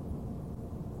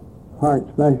heart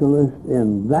specialist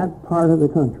in that part of the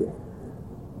country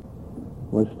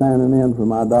was standing in for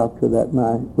my doctor that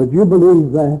night? Would you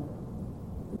believe that?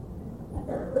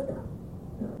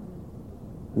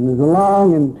 And there's a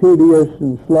long and tedious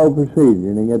and slow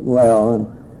procedure to get well. And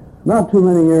not too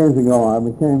many years ago, I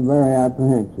became very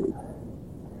apprehensive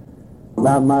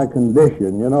about my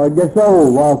condition. You know, it gets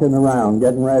old walking around,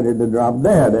 getting ready to drop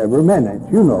dead every minute.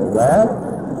 You know that.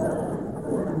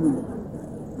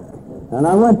 And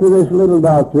I went to this little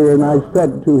doctor, and I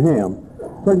said to him,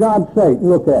 for God's sake,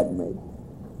 look at me.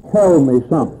 Tell me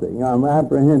something. I'm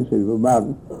apprehensive about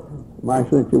my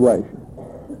situation.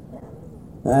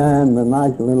 And the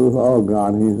nice little, oh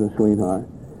God, he's a sweetheart.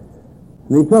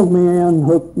 And he took me in,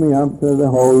 hooked me up to the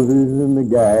hoses and the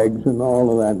gags and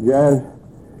all of that jazz.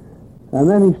 And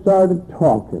then he started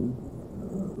talking.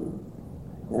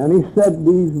 And he said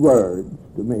these words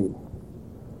to me.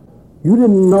 You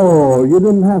didn't know, you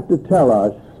didn't have to tell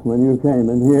us when you came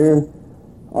in here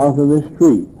off of the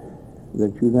street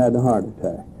that you'd had a heart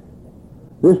attack.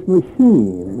 This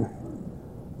machine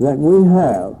that we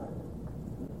have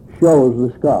shows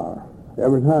the scar.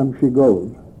 Every time she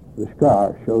goes, the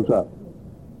scar shows up.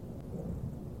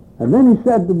 And then he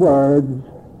said the words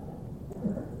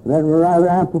that were rather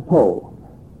apropos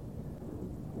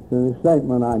to the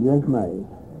statement I just made.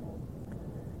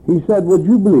 He said, would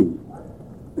you believe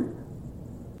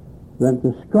that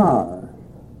the scars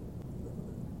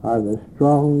are the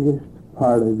strongest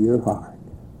part of your heart?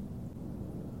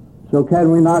 So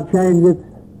can we not change it?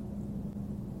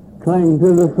 Cling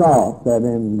to the thought that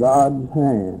in God's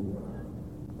hands,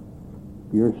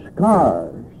 your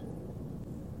scars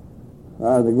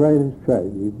are the greatest treasure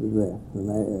you possess in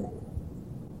AA.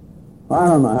 I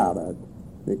don't know how to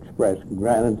express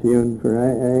gratitude for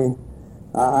AA.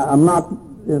 I'm not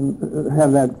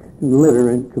have that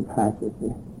literate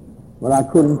capacity, but I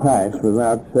couldn't pass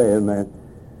without saying that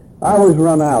I was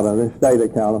run out of the state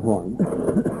of California.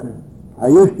 I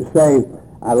used to say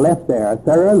I left there a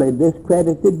thoroughly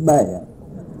discredited man.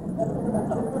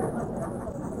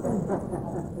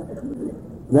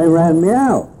 They ran me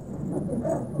out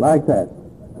like that.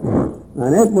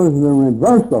 And it was the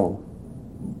reversal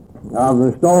of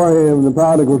the story of the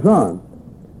prodigal son.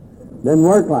 Didn't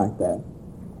work like that.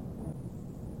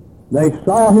 They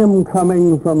saw him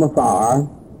coming from afar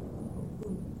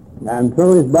and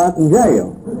threw his butt in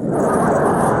jail.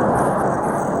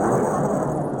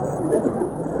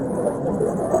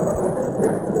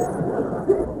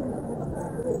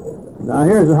 Now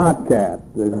here's a hot cat,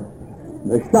 the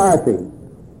Sharpie,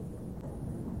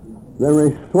 the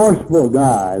resourceful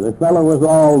guy, the fellow with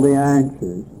all the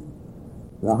answers,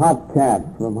 the hot cat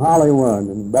from Hollywood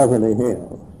and Beverly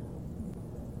Hills.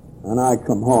 And I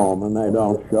come home and they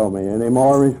don't show me any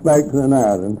more respect than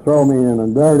that and throw me in a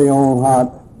dirty old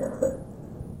hot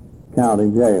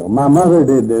county jail. My mother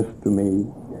did this to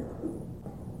me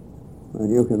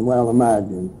And you can well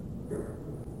imagine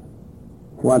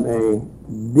what a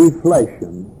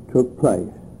deflation took place.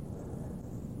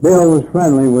 Bill was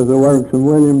friendly with the works of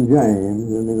William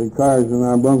James, and it occurs in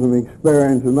our book of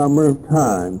experience a number of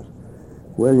times.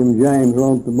 William James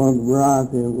wrote the book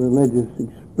Variety of Religious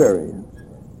Experience.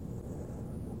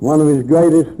 One of his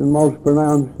greatest and most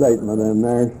pronounced statements in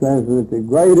there says that the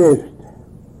greatest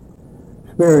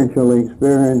spiritual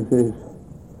experiences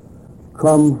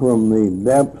come from the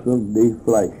depths of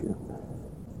deflation.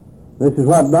 This is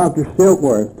what Dr.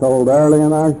 Silkworth told early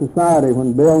in our society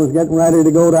when Bill was getting ready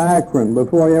to go to Akron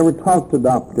before he ever talked to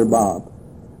Dr. Bob.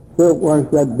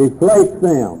 Silkworth said, deflate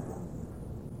them.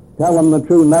 Tell them the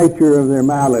true nature of their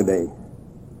malady.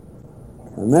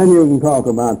 And then you can talk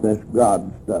about this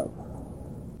God stuff.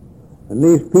 And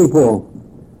these people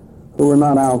who were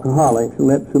not alcoholics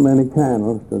lit so many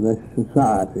candles to this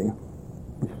society.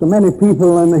 There's so many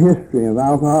people in the history of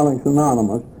Alcoholics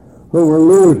Anonymous who were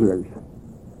losers,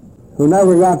 who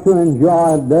never got to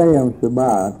enjoy a day of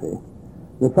sobriety.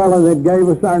 The fellow that gave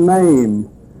us our name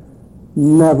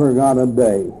never got a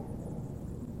day.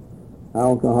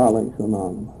 Alcoholics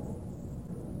Anonymous.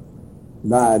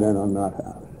 Died in a nut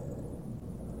house.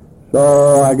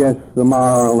 So I guess the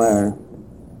moral there,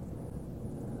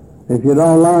 if you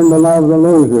don't learn to love the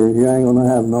losers, you ain't going to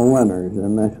have no winners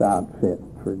in this outfit,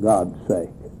 for God's sake.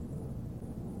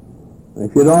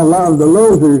 If you don't love the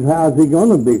losers, how's he going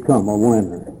to become a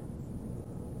winner?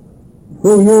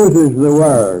 Who uses the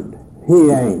word,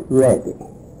 he ain't ready?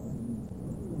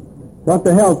 What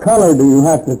the hell color do you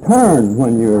have to turn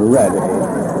when you're ready?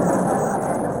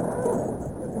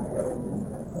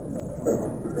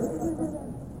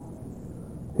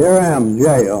 Here I am,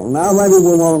 jail. Now maybe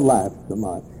we won't laugh so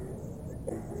much.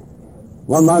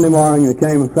 One Monday morning there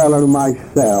came a fellow to my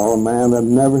cell, a man I'd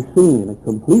never seen, a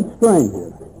complete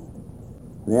stranger.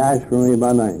 And he asked for me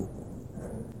by name.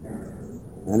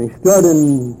 And he stood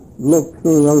and looked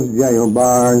through those jail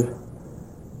bars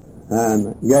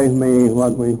and gave me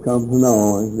what we've come to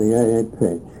know as the AA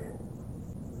pitch.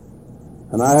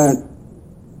 And I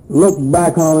look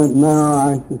back on it now,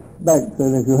 I suspect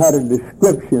that if you had a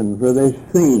description for this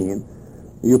scene,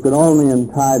 you could only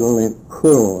entitle it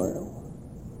cruel.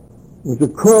 It was a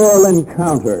cruel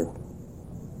encounter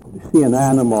to see an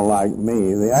animal like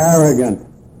me, the arrogant,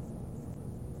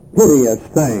 piteous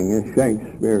thing, as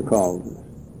Shakespeare calls it,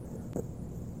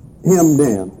 hemmed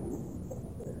in,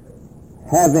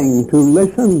 having to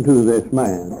listen to this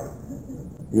man.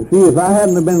 You see, if I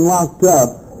hadn't have been locked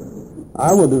up,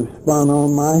 I would have spun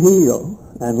on my heel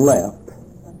and left.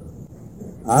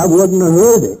 I wouldn't have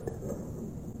heard it.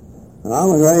 And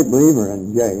I'm a great believer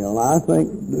in jail. I think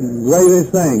the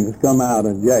greatest things come out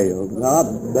of jail.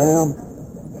 God damn,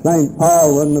 St.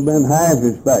 Paul wouldn't have been half as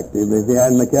effective if he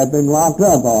hadn't kept him locked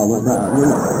up all the time.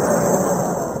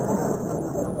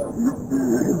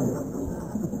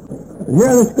 And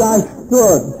here this guy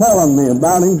stood telling me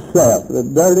about himself, the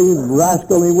dirty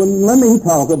rascal. He wouldn't let me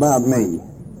talk about me.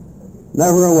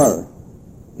 Never a word.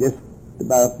 Just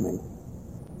about me.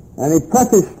 And he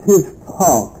prefaced his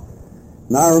talk.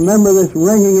 And I remember this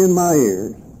ringing in my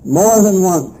ears. More than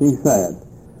once he said,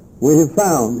 we have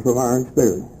found from our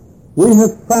experience. We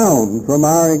have found from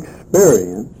our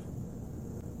experience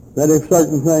that if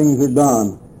certain things are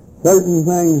done, certain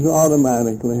things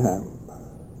automatically happen.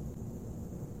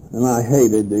 And I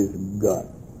hated his guts.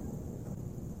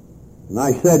 And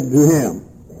I said to him,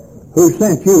 who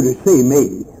sent you to see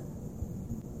me?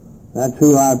 That's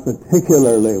who I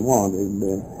particularly wanted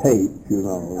to hate, you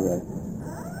know,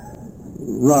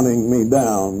 running me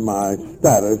down my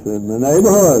status in the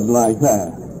neighborhood like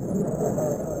that.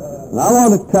 And I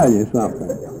want to tell you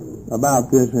something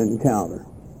about this encounter.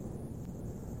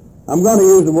 I'm going to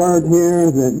use a word here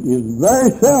that you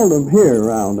very seldom hear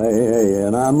around AA,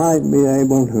 and I might be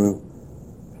able to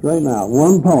straighten out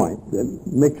one point that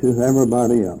mixes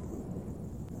everybody up.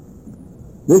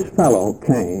 This fellow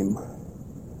came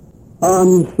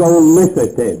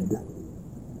unsolicited.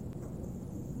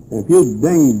 If you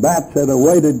dingbats had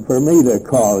waited for me to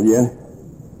call you,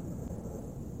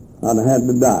 I'd have had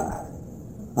to die.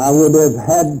 I would have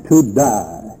had to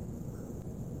die.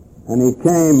 And he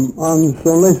came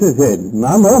unsolicited. And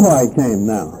I know why he came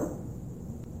now.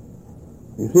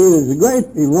 You see, there's a great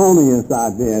erroneous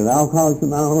idea that Alcoholics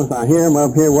Anonymous, I hear him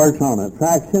up here, works on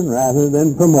attraction rather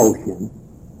than promotion.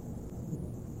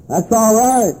 That's all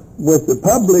right with the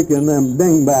public and them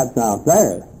dingbats out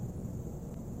there.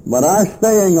 But our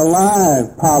staying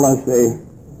alive policy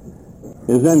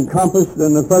is encompassed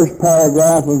in the first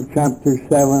paragraph of chapter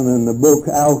 7 in the book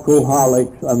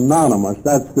Alcoholics Anonymous.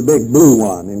 That's the big blue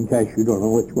one, in case you don't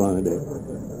know which one it is.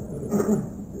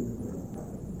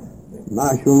 And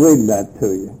I shall read that to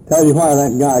you. Tell you why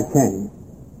that guy came.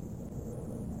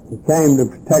 He came to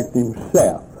protect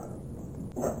himself.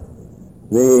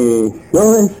 The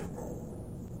surest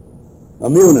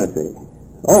immunity.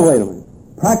 Oh, wait a minute.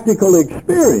 Practical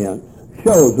experience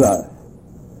shows us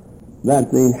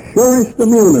that the surest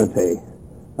immunity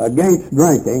against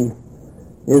drinking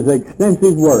is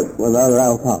extensive work with other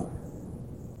alcoholics.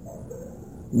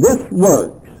 This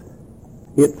works,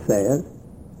 it says,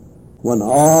 when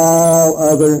all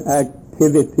other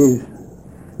activities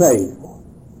fail.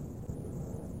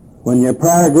 When your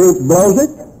prayer group blows it,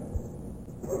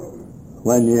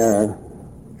 when your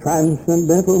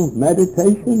transcendental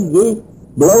meditation group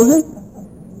blows it,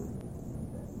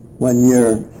 when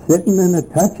you're sitting in a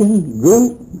touching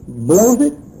group blows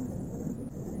it,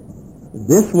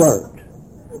 this works.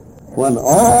 When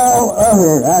all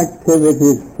other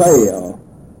activities fail,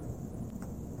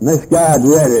 and this guy had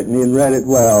read it, and he'd read it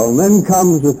well, and then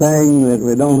comes the thing that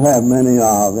we don't have many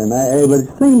of in AA, but it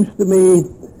seems to me,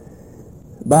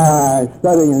 by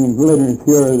studying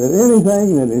literature, that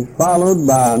anything that is followed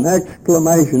by an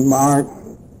exclamation mark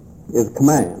is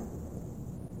command,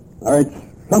 or it's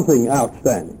something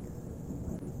outstanding.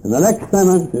 And the next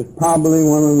sentence is probably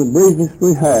one of the briefest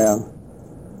we have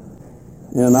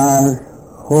in our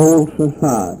whole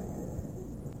society.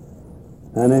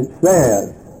 And it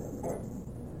says,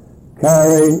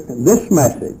 carry this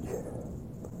message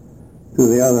to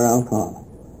the other alcoholics.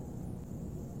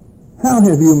 How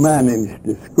have you managed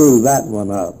to screw that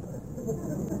one up?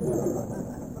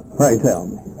 Pray tell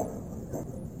me.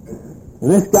 And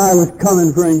this guy was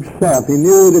coming for himself. He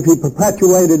knew that if he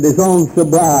perpetuated his own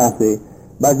sobriety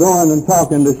by going and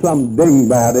talking to some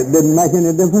dingbat, it didn't make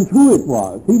any difference who it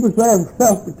was. He was there for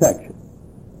self-protection,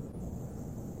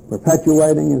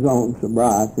 perpetuating his own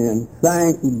sobriety, and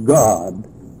thank God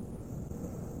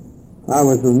I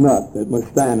was a nut that was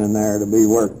standing there to be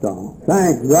worked on.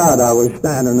 Thank God I was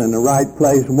standing in the right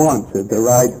place once at the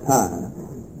right time.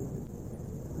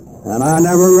 And I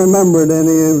never remembered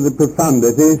any of the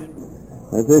profundities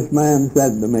that this man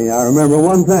said to me. I remember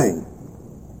one thing,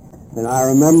 and I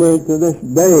remember it to this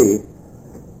day.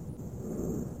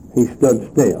 He stood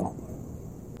still.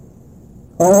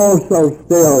 Oh, so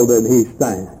still did he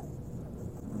stand.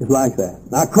 It's like that.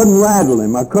 I couldn't rattle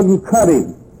him. I couldn't cut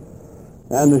him.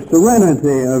 And the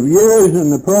serenity of years in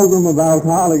the program of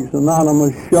Alcoholics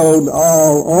Anonymous showed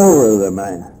all over the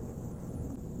man.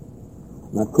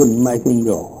 And I couldn't make him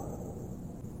go.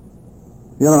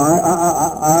 You know,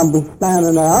 I was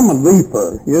standing there. I'm a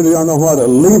leaper. You don't know what a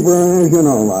leaper is? You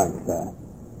know, like that.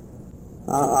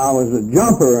 I was a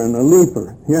jumper and a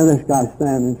leaper. Here this guy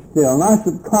standing still. And I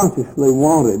subconsciously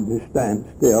wanted to stand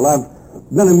still. I've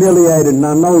been humiliated, and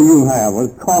I know you have,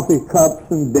 with coffee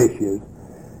cups and dishes.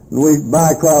 And we'd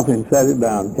buy coffee and set it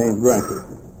down and can't drink it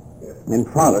in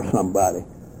front of somebody.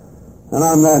 And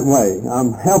I'm that way.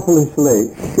 I'm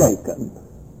helplessly shaken.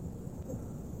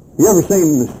 You ever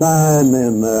seen the sign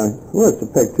in, what's the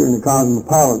picture in the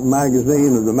Cosmopolitan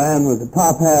magazine of the man with the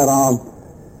top hat on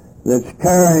that's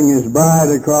carrying his bride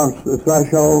across the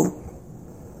threshold?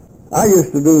 I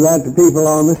used to do that to people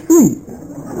on the street.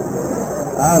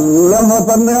 I'd lift them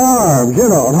up in their arms, you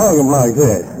know, and hug them like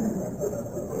this.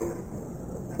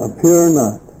 A pure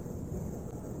nut.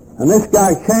 And this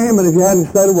guy came, and if you hadn't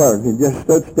said a word, he just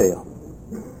stood still.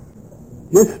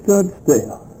 Just stood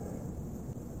still.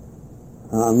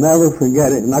 I'll never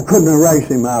forget it, and I couldn't erase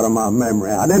him out of my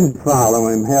memory. I didn't follow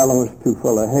him. Hell, I was too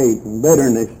full of hate and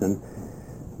bitterness, and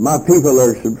my people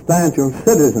are substantial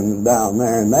citizens down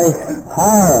there, and they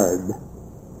hired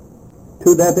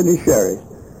 2 deputy sheriffs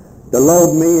to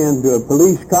load me into a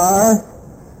police car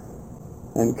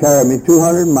and carry me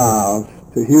 200 miles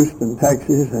to Houston,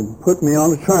 Texas, and put me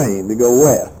on a train to go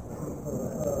west.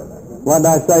 What did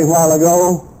I say a while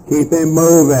ago? Keep him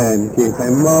moving, keep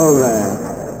him moving.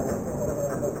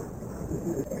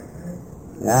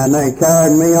 And they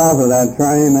carried me off of that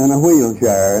train in a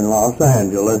wheelchair in Los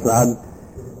Angeles. I'd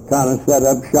kind of set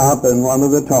up shop in one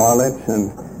of the toilets,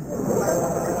 and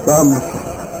some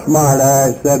smart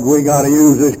ass said, we got to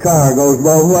use this car, it goes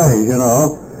both ways, you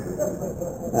know.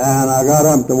 And I got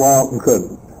up to walk and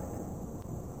couldn't.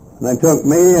 And they took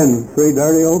me and 3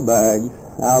 dirty old bags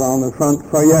out on the front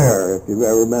foyer, if you've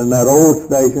ever been to that old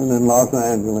station in Los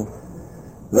Angeles.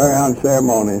 Very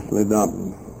unceremoniously dumped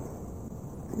me.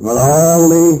 With all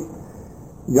the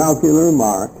jocular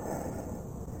remark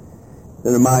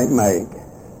that it might make.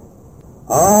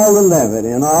 All the levity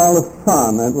and all the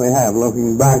fun that we have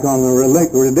looking back on the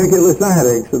ridiculous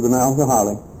antics of an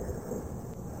alcoholic.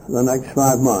 The next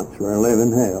 5 months we're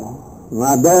living hell. And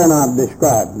I dare not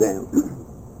describe them.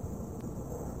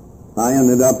 I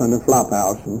ended up in a flop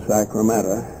house in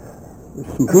Sacramento. There's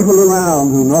some people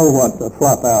around who know what the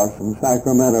flop house in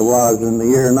Sacramento was in the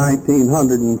year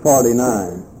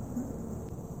 1949.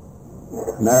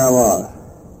 And there I was.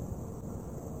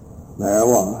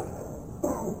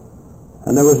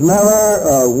 And there was never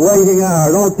a waiting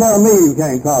hour. Don't tell me you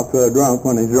can't talk to a drunk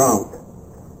when he's drunk.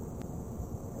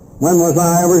 When was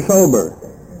I ever sober?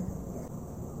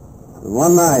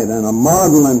 One night in a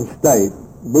maudlin state,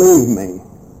 believe me,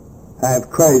 half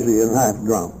crazy and half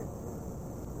drunk,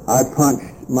 I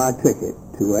punched my ticket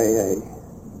to AA.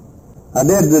 I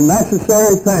did the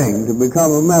necessary thing to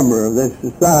become a member of this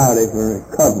Society for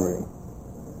Recovery.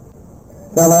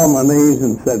 Fell on my knees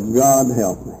and said, God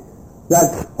help me.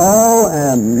 That's all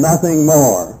and nothing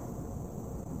more.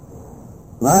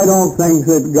 And I don't think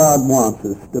that God wants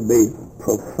us to be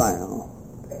profound.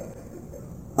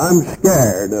 I'm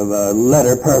scared of a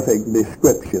letter-perfect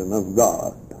description of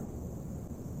God.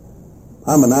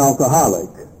 I'm an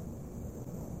alcoholic,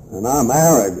 and I'm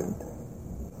arrogant.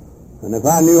 And if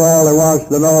I knew all there was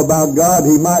to know about God,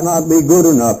 he might not be good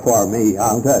enough for me,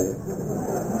 I'll tell you.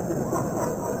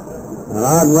 And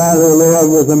I'd rather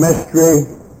live with the mystery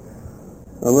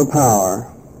of the power,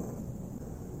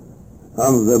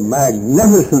 of the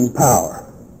magnificent power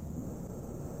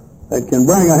that can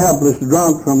bring a helpless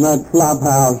drunk from that flop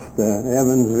house to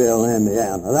Evansville,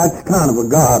 Indiana. That's kind of a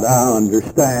God I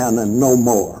understand and no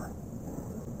more.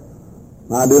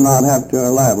 I do not have to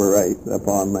elaborate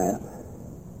upon that.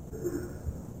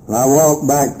 And I walked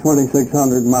back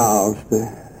 2,600 miles to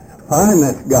find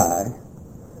this guy,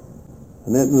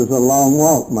 and it was a long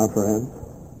walk, my friend.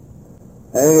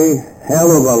 A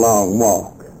hell of a long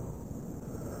walk.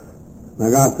 I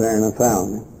got there and I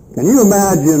found him. Can you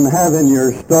imagine having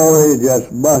your story just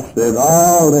busted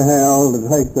all to hell to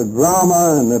take the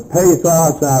drama and the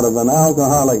pathos out of an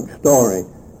alcoholic story?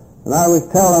 And I was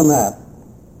telling that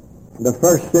the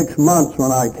first 6 months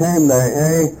when I came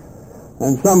there,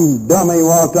 and some dummy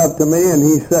walked up to me and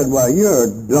he said, well, you're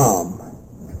dumb.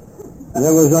 And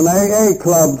there was an AA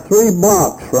club 3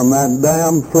 blocks from that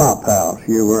damn flop house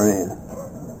you were in.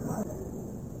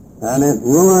 And it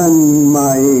ruined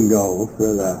my ego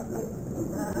for that.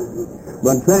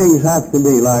 But things have to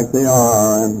be like they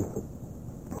are, and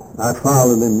I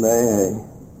followed him to AA.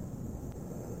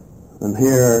 And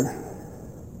here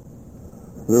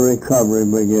the recovery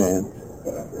began.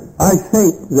 I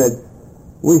think that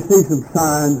we see some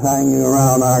signs hanging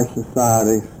around our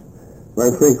societies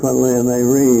very frequently, and they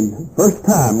read, first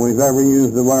time we've ever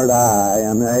used the word I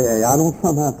in AA. I don't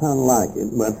somehow kind of like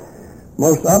it, but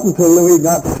most up until Louis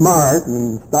got smart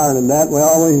and started that, we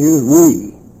always used we.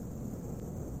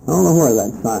 I don't know where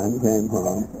that sign came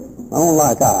from. I don't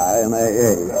like I in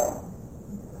AA.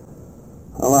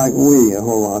 I like we a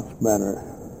whole lot better.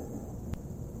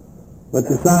 But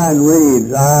the sign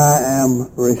reads, I am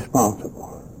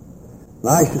responsible. And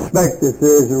I suspect that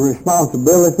there is a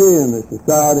responsibility in the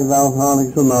Society of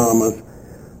Alcoholics Anonymous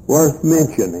worth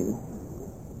mentioning.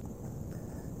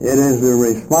 It is the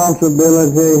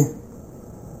responsibility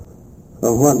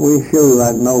of what we show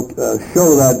that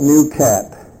new cat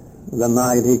the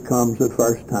night he comes the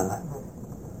first time.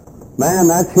 Man,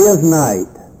 that's his night.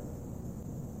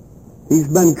 He's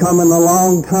been coming a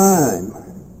long time.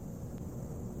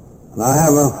 And I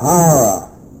have a horror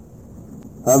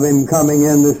of him coming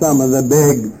into some of the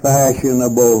big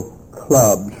fashionable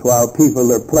clubs while people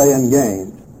are playing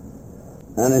games.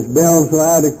 And as Bill so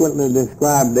adequately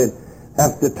described it,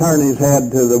 have to turn his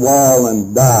head to the wall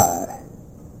and die.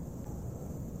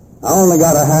 I only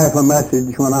got a half a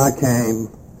message when I came,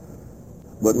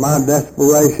 but my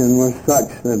desperation was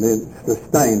such that it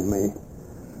sustained me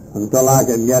until I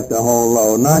could get the whole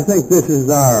load. And I think this is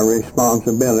our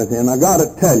responsibility. And I got to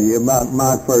tell you about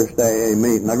my first AA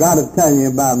meeting. I got to tell you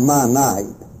about my night.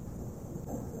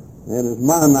 It is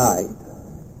my night.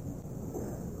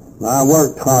 I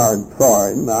worked hard for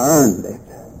it, and I earned it.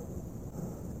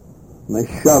 And they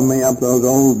shoved me up those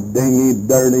old dingy,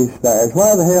 dirty stairs.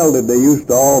 Why the hell did they used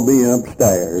to all be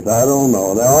upstairs? I don't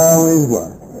know. They always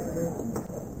were.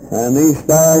 And these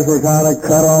stairs were kind of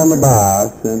cut on the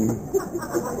bus, and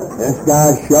this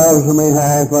guy shoves me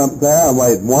half up there. I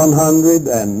weighed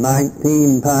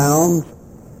 119 pounds.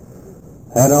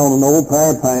 Had on an old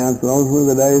pair of pants. Those were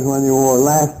the days when you wore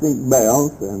elastic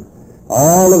belts, and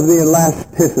all of the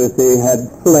elasticity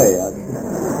had fled.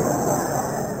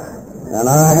 And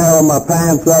I held my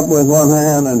pants up with one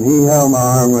hand, and he held my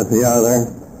arm with the other.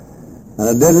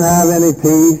 And I didn't have any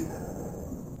teeth.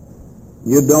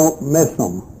 You don't miss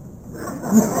them.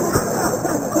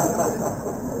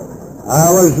 I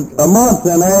was a month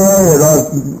in AA,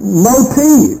 no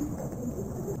teeth.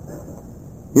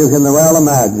 You can well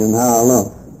imagine how I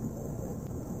look.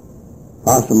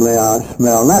 Possibly I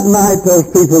smell. And that night those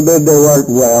people did their work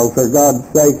well, for God's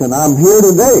sake, and I'm here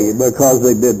today because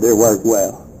they did their work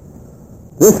well.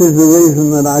 This is the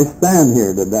reason that I stand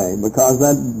here today, because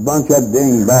that bunch of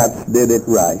dingbats did it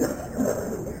right.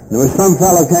 There was some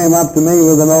fellow came up to me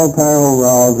with an old pair of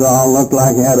overalls, all looked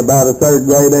like he had about a third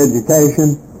grade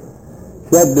education,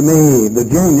 said to me, "The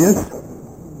genius,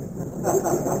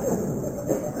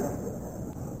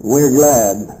 we're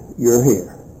glad you're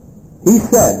here." He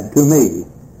said to me,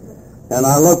 and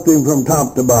I looked him from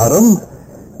top to bottom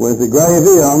with the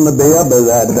gravy on the bib of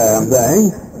that damn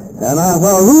thing, and I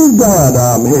thought, who's glad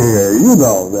I'm here? You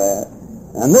know that.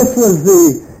 And this was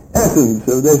the essence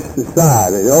of this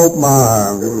society, the open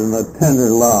arms and the tender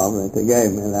love that they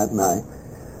gave me that night.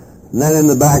 And then in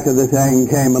the back of the thing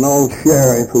came an old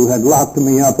sheriff who had locked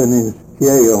me up in his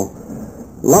jail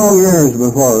long years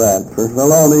before that for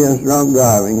felonious drunk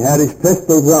driving, had his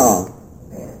pistols on.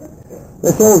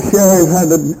 This old sheriff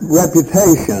had a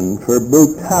reputation for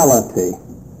brutality.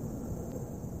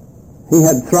 He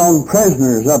had thrown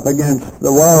prisoners up against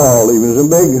the wall. He was a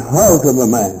big hulk of a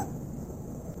man.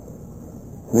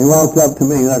 And he walked up to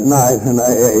me that night and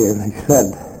he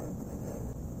said,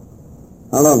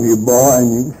 "I love you, boy,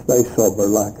 and you can stay sober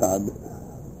like I do."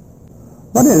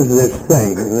 What is this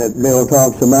thing that Bill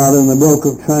talks about in the book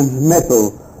of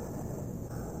Transmittal?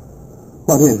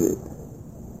 What is it?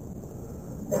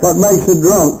 What makes a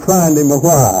drunk find him a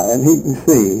why, and he can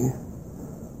see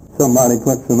somebody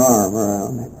puts an arm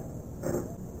around him.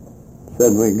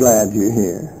 Said, "We're glad you're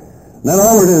here." Then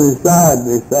over to the side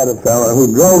there sat a fellow who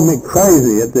drove me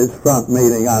crazy at this front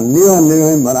meeting. I knew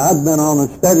him, but I'd been on a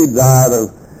steady diet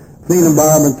of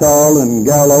phenobarbital and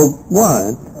Gallo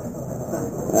wine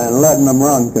and letting them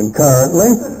run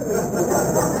concurrently.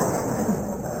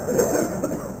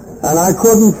 And I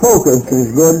couldn't focus as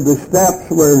good. The steps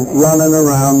were running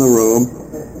around the room.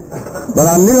 But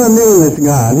I knew this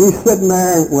guy. And he's sitting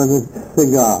there with a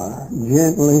cigar,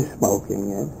 gently smoking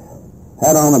it.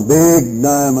 Had on a big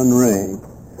diamond ring.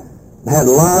 Had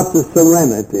lots of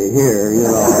serenity here, you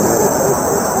know.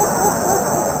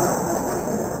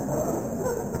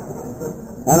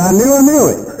 And I knew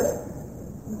it.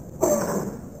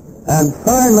 And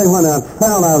finally, when I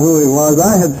found out who he was,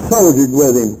 I had soldiered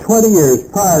with him 20 years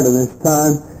prior to this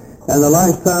time, and the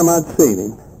last time I'd seen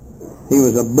him, he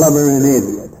was a blubbering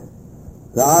idiot.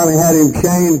 The Army had him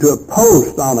chained to a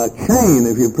post on a chain,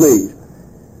 if you please.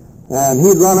 And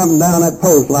he'd run up and down that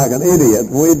post like an idiot.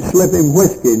 We'd slip him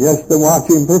whiskey just to watch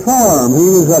him perform. He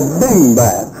was a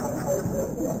dingbat.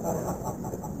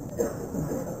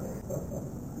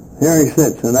 Here he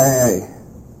sits in AA.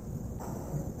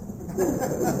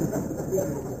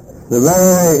 The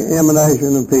very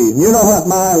emanation of peace. You know what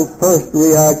my first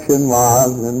reaction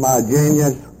was in my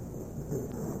genius?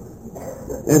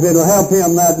 If it'll help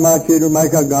him that much, it'll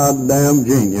make a goddamn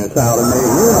genius out of me. You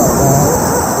know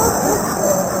that.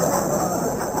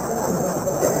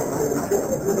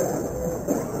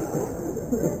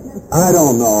 I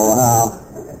don't know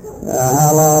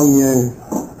how long you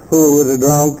fool with a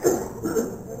drunk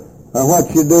or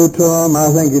what you do to him. I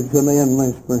think it's an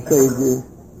endless procedure.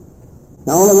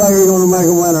 The only way you're going to make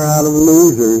a winner out of a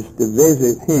loser is to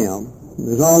visit him.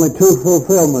 There's only two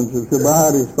fulfillments of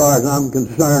sobriety as far as I'm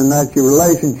concerned. That's your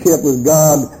relationship with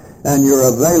God and your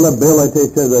availability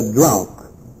to the drunk.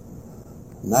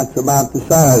 And that's about the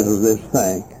size of this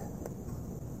thing.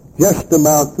 Just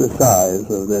about the size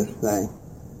of this thing.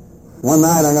 One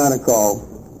night I got a call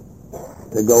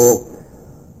to go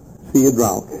see a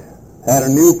drunk. Had a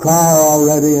new car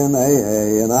already in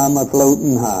AA, and I'm a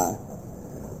floating high.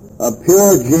 A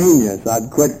pure genius.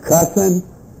 I'd quit cussing.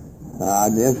 I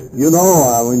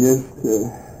would just...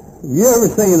 have you ever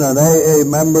seen an AA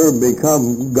member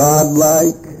become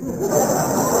godlike?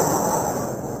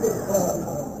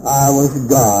 I was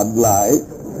godlike.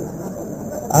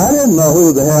 I didn't know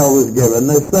who the hell was giving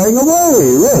this thing away,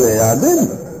 really, I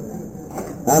didn't.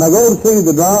 And I go to see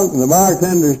the drunk, and the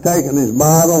bartender's taking his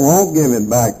bottle, won't give it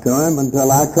back to him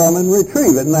until I come and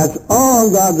retrieve it, and that's all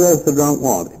God's earth the drunk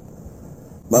wanted.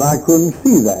 But I couldn't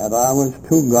see that. I was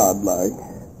too godlike.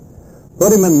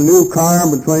 Put him in the new car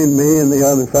between me and the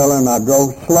other fellow, and I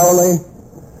drove slowly,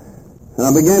 and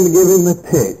I began to give him the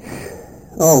pitch.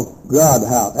 Oh, God,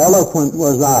 how eloquent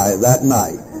was I that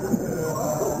night.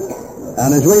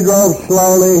 And as we drove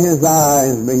slowly, his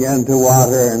eyes began to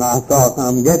water, and I thought,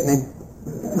 I'm getting him.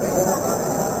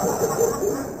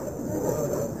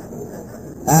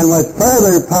 And with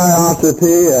further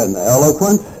piosity and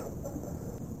eloquence,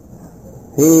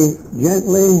 he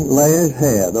gently lay his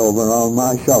head over on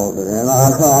my shoulder, and I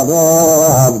thought, oh,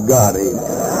 I've got him.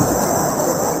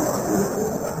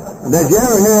 Did you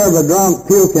ever hear of a drunk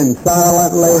puking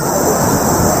silently?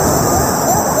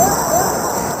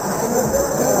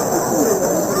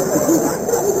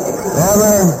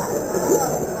 Ever?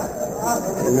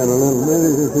 I got a little bit.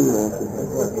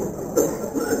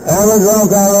 Every drunk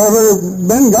I've ever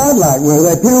been godlike with,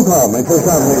 they puke on me for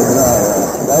some reason.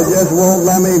 They just won't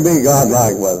let me be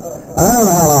godlike with them. I don't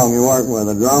know how long you work with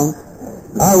a drunk.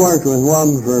 I worked with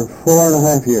one for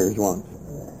 4.5 years once.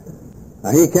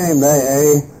 Now, he came to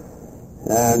AA,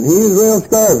 and he was real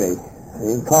scurvy.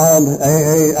 He called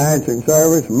AA answering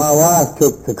service. My wife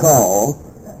took the call,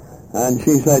 and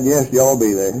she said, yes, you'll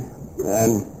be there.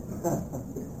 And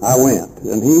I went.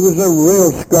 And he was a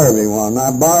real scurvy one.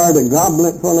 I borrowed a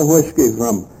goblet full of whiskey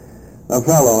from a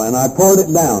fellow, and I poured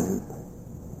it down.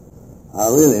 I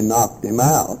really knocked him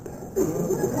out.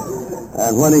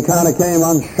 And when he kind of came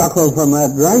unshuckled from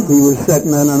that drink, he was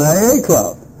sitting in an AA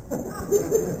club.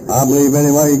 I believe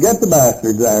anyway you get the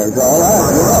bastards there. It's all right.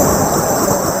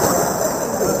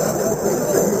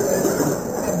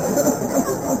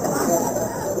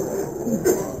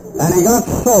 And he got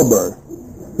sober.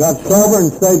 Got sober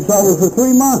and stayed sober for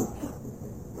 3 months.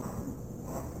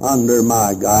 Under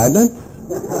my guidance.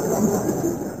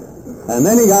 And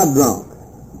then he got drunk.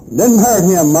 Didn't hurt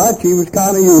him much. He was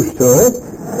kind of used to it.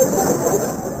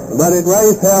 But it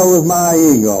raised hell with my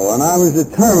ego, and I was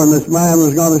determined this man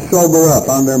was going to sober up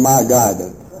under my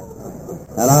guidance.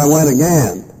 And I went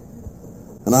again,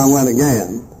 and I went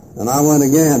again, and I went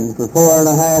again. For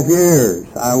 4.5 years,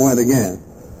 I went again.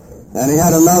 And he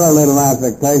had another little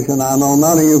affectation I know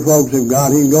none of you folks have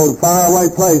got. He'd go to faraway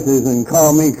places and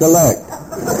call me collect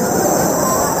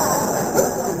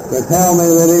to tell me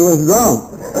that he was drunk.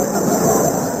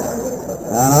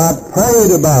 And I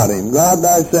prayed about him. God,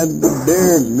 I said,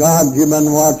 dear God, you've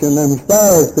been watching them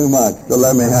stars too much to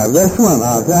let me have this one.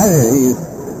 I'll tell you, he's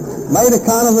made a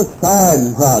kind of a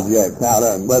side project out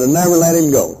of him, but I never let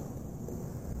him go.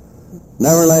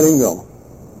 Never let him go.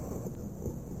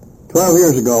 12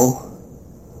 years ago,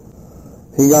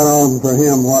 he got on for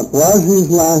him what was his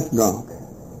last drunk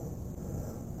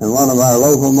in one of our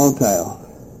local motels.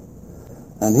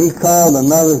 And he called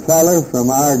another feller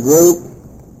from our group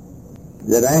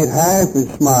that ain't half as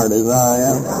smart as I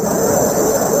am.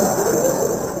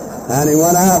 And he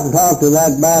went out and talked to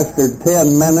that bastard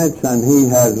 10 minutes, and he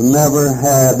has never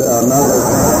had another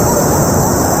drink.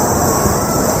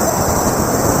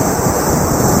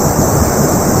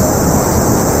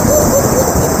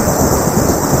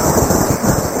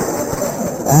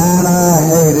 And I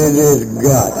hated his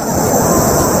guts.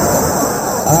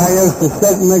 I used to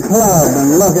sit in the club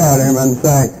and look at him and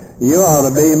say, you ought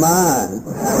to be mine.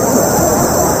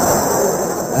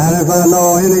 And if I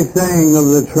know anything of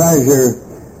the treasure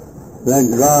that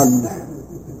God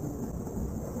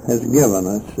has given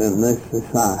us in this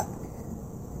society,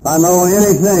 if I know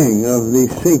anything of the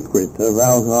secret of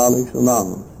Alcoholics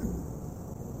Anonymous,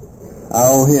 I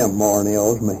owe him more than he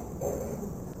owes me.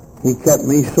 He kept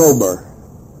me sober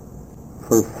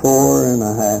for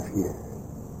 4.5 years.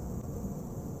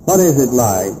 What is it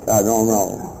like? I don't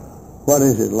know. What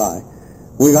is it like?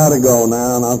 We got to go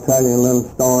now, and I'll tell you a little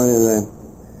story that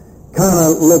kind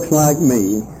of looks like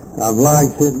me. I've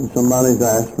liked it, and somebody's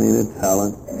asked me to tell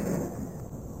it.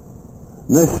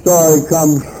 This story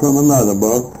comes from another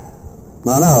book,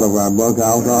 not out of our book,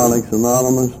 Alcoholics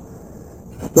Anonymous.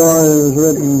 It's a story that was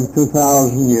written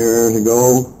 2,000 years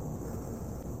ago.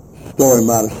 A story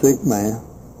about a sick man.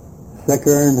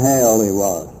 Sicker than hell he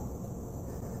was.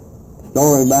 A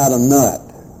story about a nut.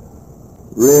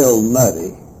 Real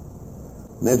nutty.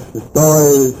 And it's the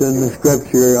story that's in the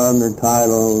scripture under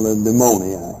title The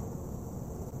Demoniac.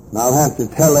 And I'll have to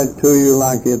tell it to you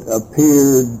like it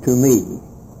appeared to me,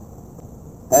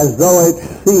 as though it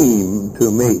seemed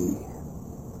to me.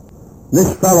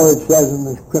 This fellow, it says in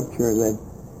the scripture that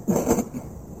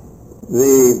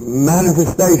the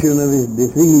manifestation of his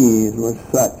disease was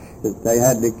such that they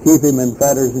had to keep him in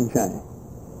fetters and chains.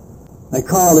 They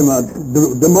called him a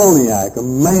demoniac, a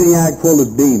maniac full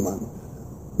of demons.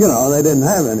 You know, they didn't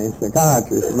have any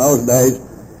psychiatrists in those days,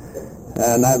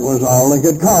 and that was all they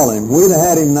could call him. We'd have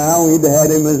had him now, we'd have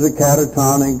had him as a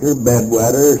catatonic or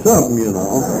bedwetter or something, you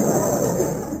know.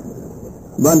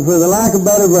 But for the lack of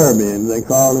better verbiage, they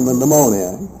called him a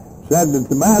demoniac. Said that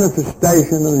the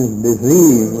manifestation of his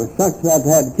disease was such that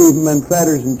they had to keep him in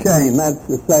fetters and chains. That's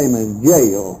the same as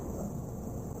jail,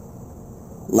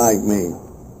 like me.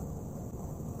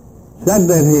 Said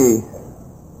that he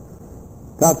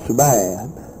got so bad,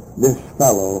 this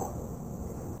fellow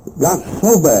got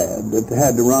so bad that they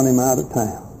had to run him out of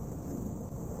town.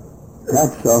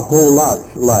 That's a whole lot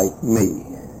like me.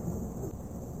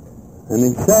 And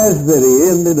it says that he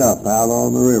ended up out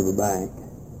on the riverbank,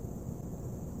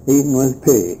 eating with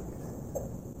pigs,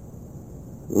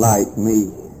 like me.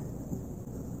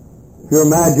 If your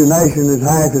imagination is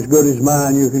half as good as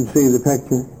mine, you can see the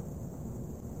picture.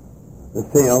 The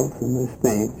filth and the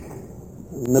stench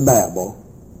and the babble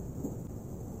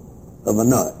of a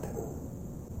nut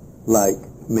like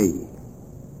me.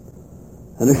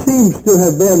 And there seems to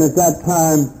have been at that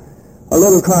time a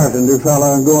little carpenter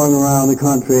fellow going around the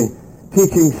country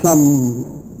teaching some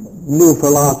new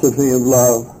philosophy of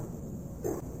love.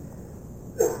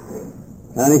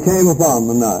 And he came upon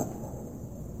the nut.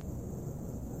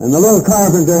 And the little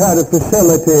carpenter had a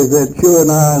facility that you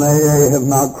and I in AA have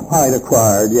not quite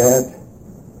acquired yet.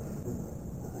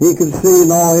 He could see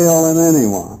no ill in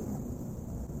anyone.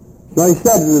 So he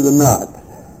said to the nut,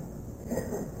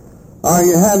 "Are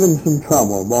you having some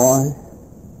trouble, boy?"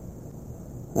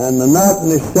 And the nut in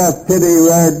his self-pity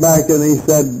reared back and he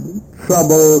said,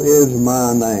 "Trouble is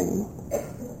my name.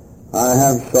 I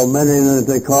have so many that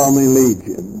they call me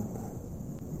Legion."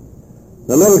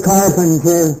 The little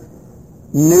carpenter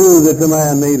knew that the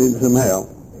man needed some help.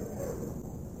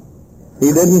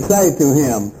 He didn't say to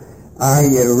him, "Are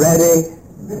you ready?"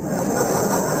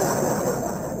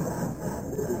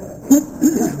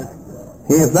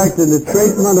 He effected a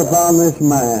treatment upon this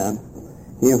man.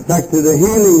 He effected a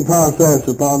healing process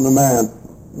upon the man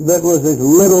that was as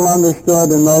little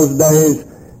understood in those days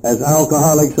as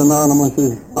Alcoholics Anonymous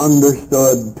is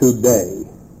understood today.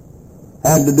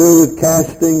 Had to do with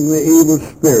casting the evil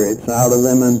spirits out of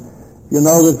them. And you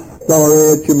know the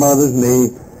story at your mother's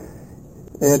knee.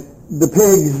 The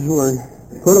pigs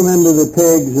put them into the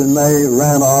pigs and they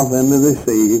ran off into the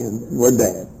sea and were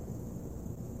dead.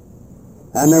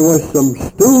 And there was some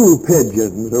stool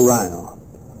pigeons around.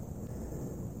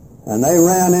 And they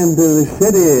ran into the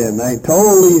city and they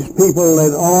told these people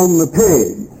that owned the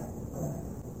pigs.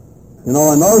 You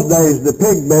know, in those days the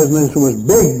pig business was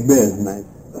big business.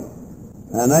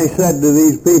 And they said to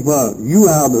these people, "You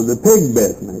out of the pig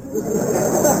business."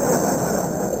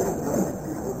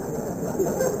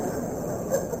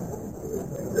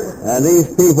 And these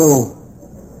people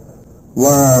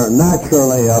were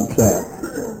naturally upset.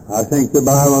 I think the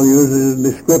Bible uses a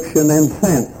description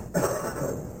incensed.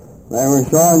 They were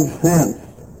so incensed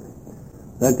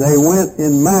that they went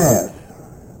in mass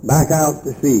back out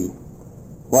to see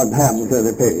what happened to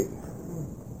the pig.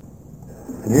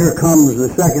 And here comes the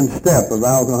second step of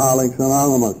Alcoholics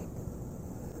Anonymous.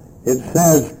 It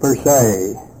says, per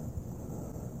se,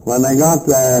 when they got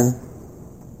there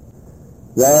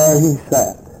he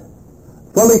sat,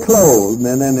 fully clothed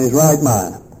and in his right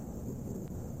mind.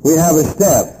 We have a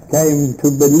step, came to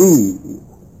believe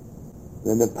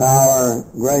that a power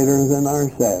greater than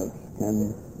ourselves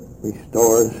can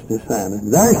restore us to sanity.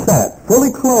 There sat,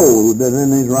 fully clothed and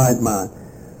in his right mind.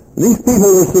 And these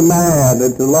people were so mad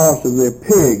at the loss of their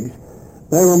pigs,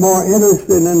 they were more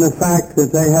interested in the fact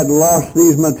that they had lost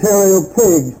these material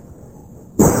pigs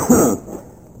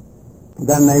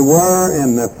than they were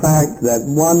in the fact that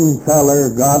one feller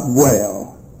got well.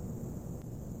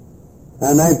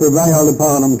 And they prevailed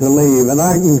upon him to leave. And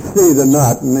I can see the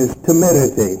nut and his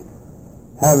timidity,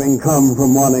 having come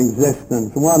from one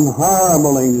existence, one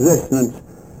horrible existence,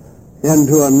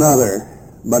 into another,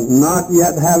 but not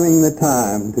yet having the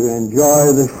time to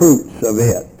enjoy the fruits of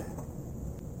it.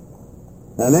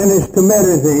 And in his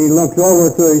timidity, he looked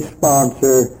over to his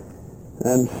sponsor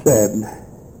and said,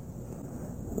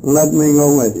 "Let me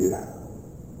go with you."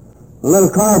 The little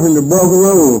carpenter broke a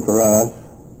rule for us.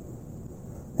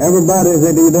 Everybody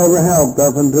that he'd ever helped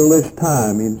up until this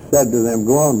time, he'd said to them,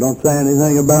 "Go on, don't say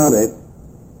anything about it.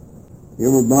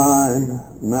 You were blind,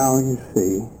 now you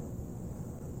see."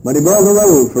 But he broke a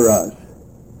rule for us.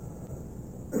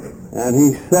 And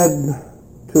he said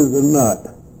to the nut,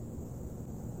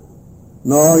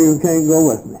 "No, you can't go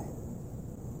with me."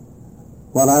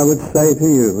 What I would say to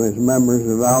you as members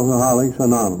of Alcoholics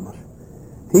Anonymous,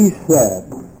 he said,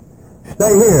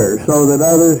 "Stay here so that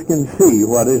others can see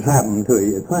what has happened to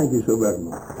you." Thank you so very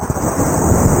much.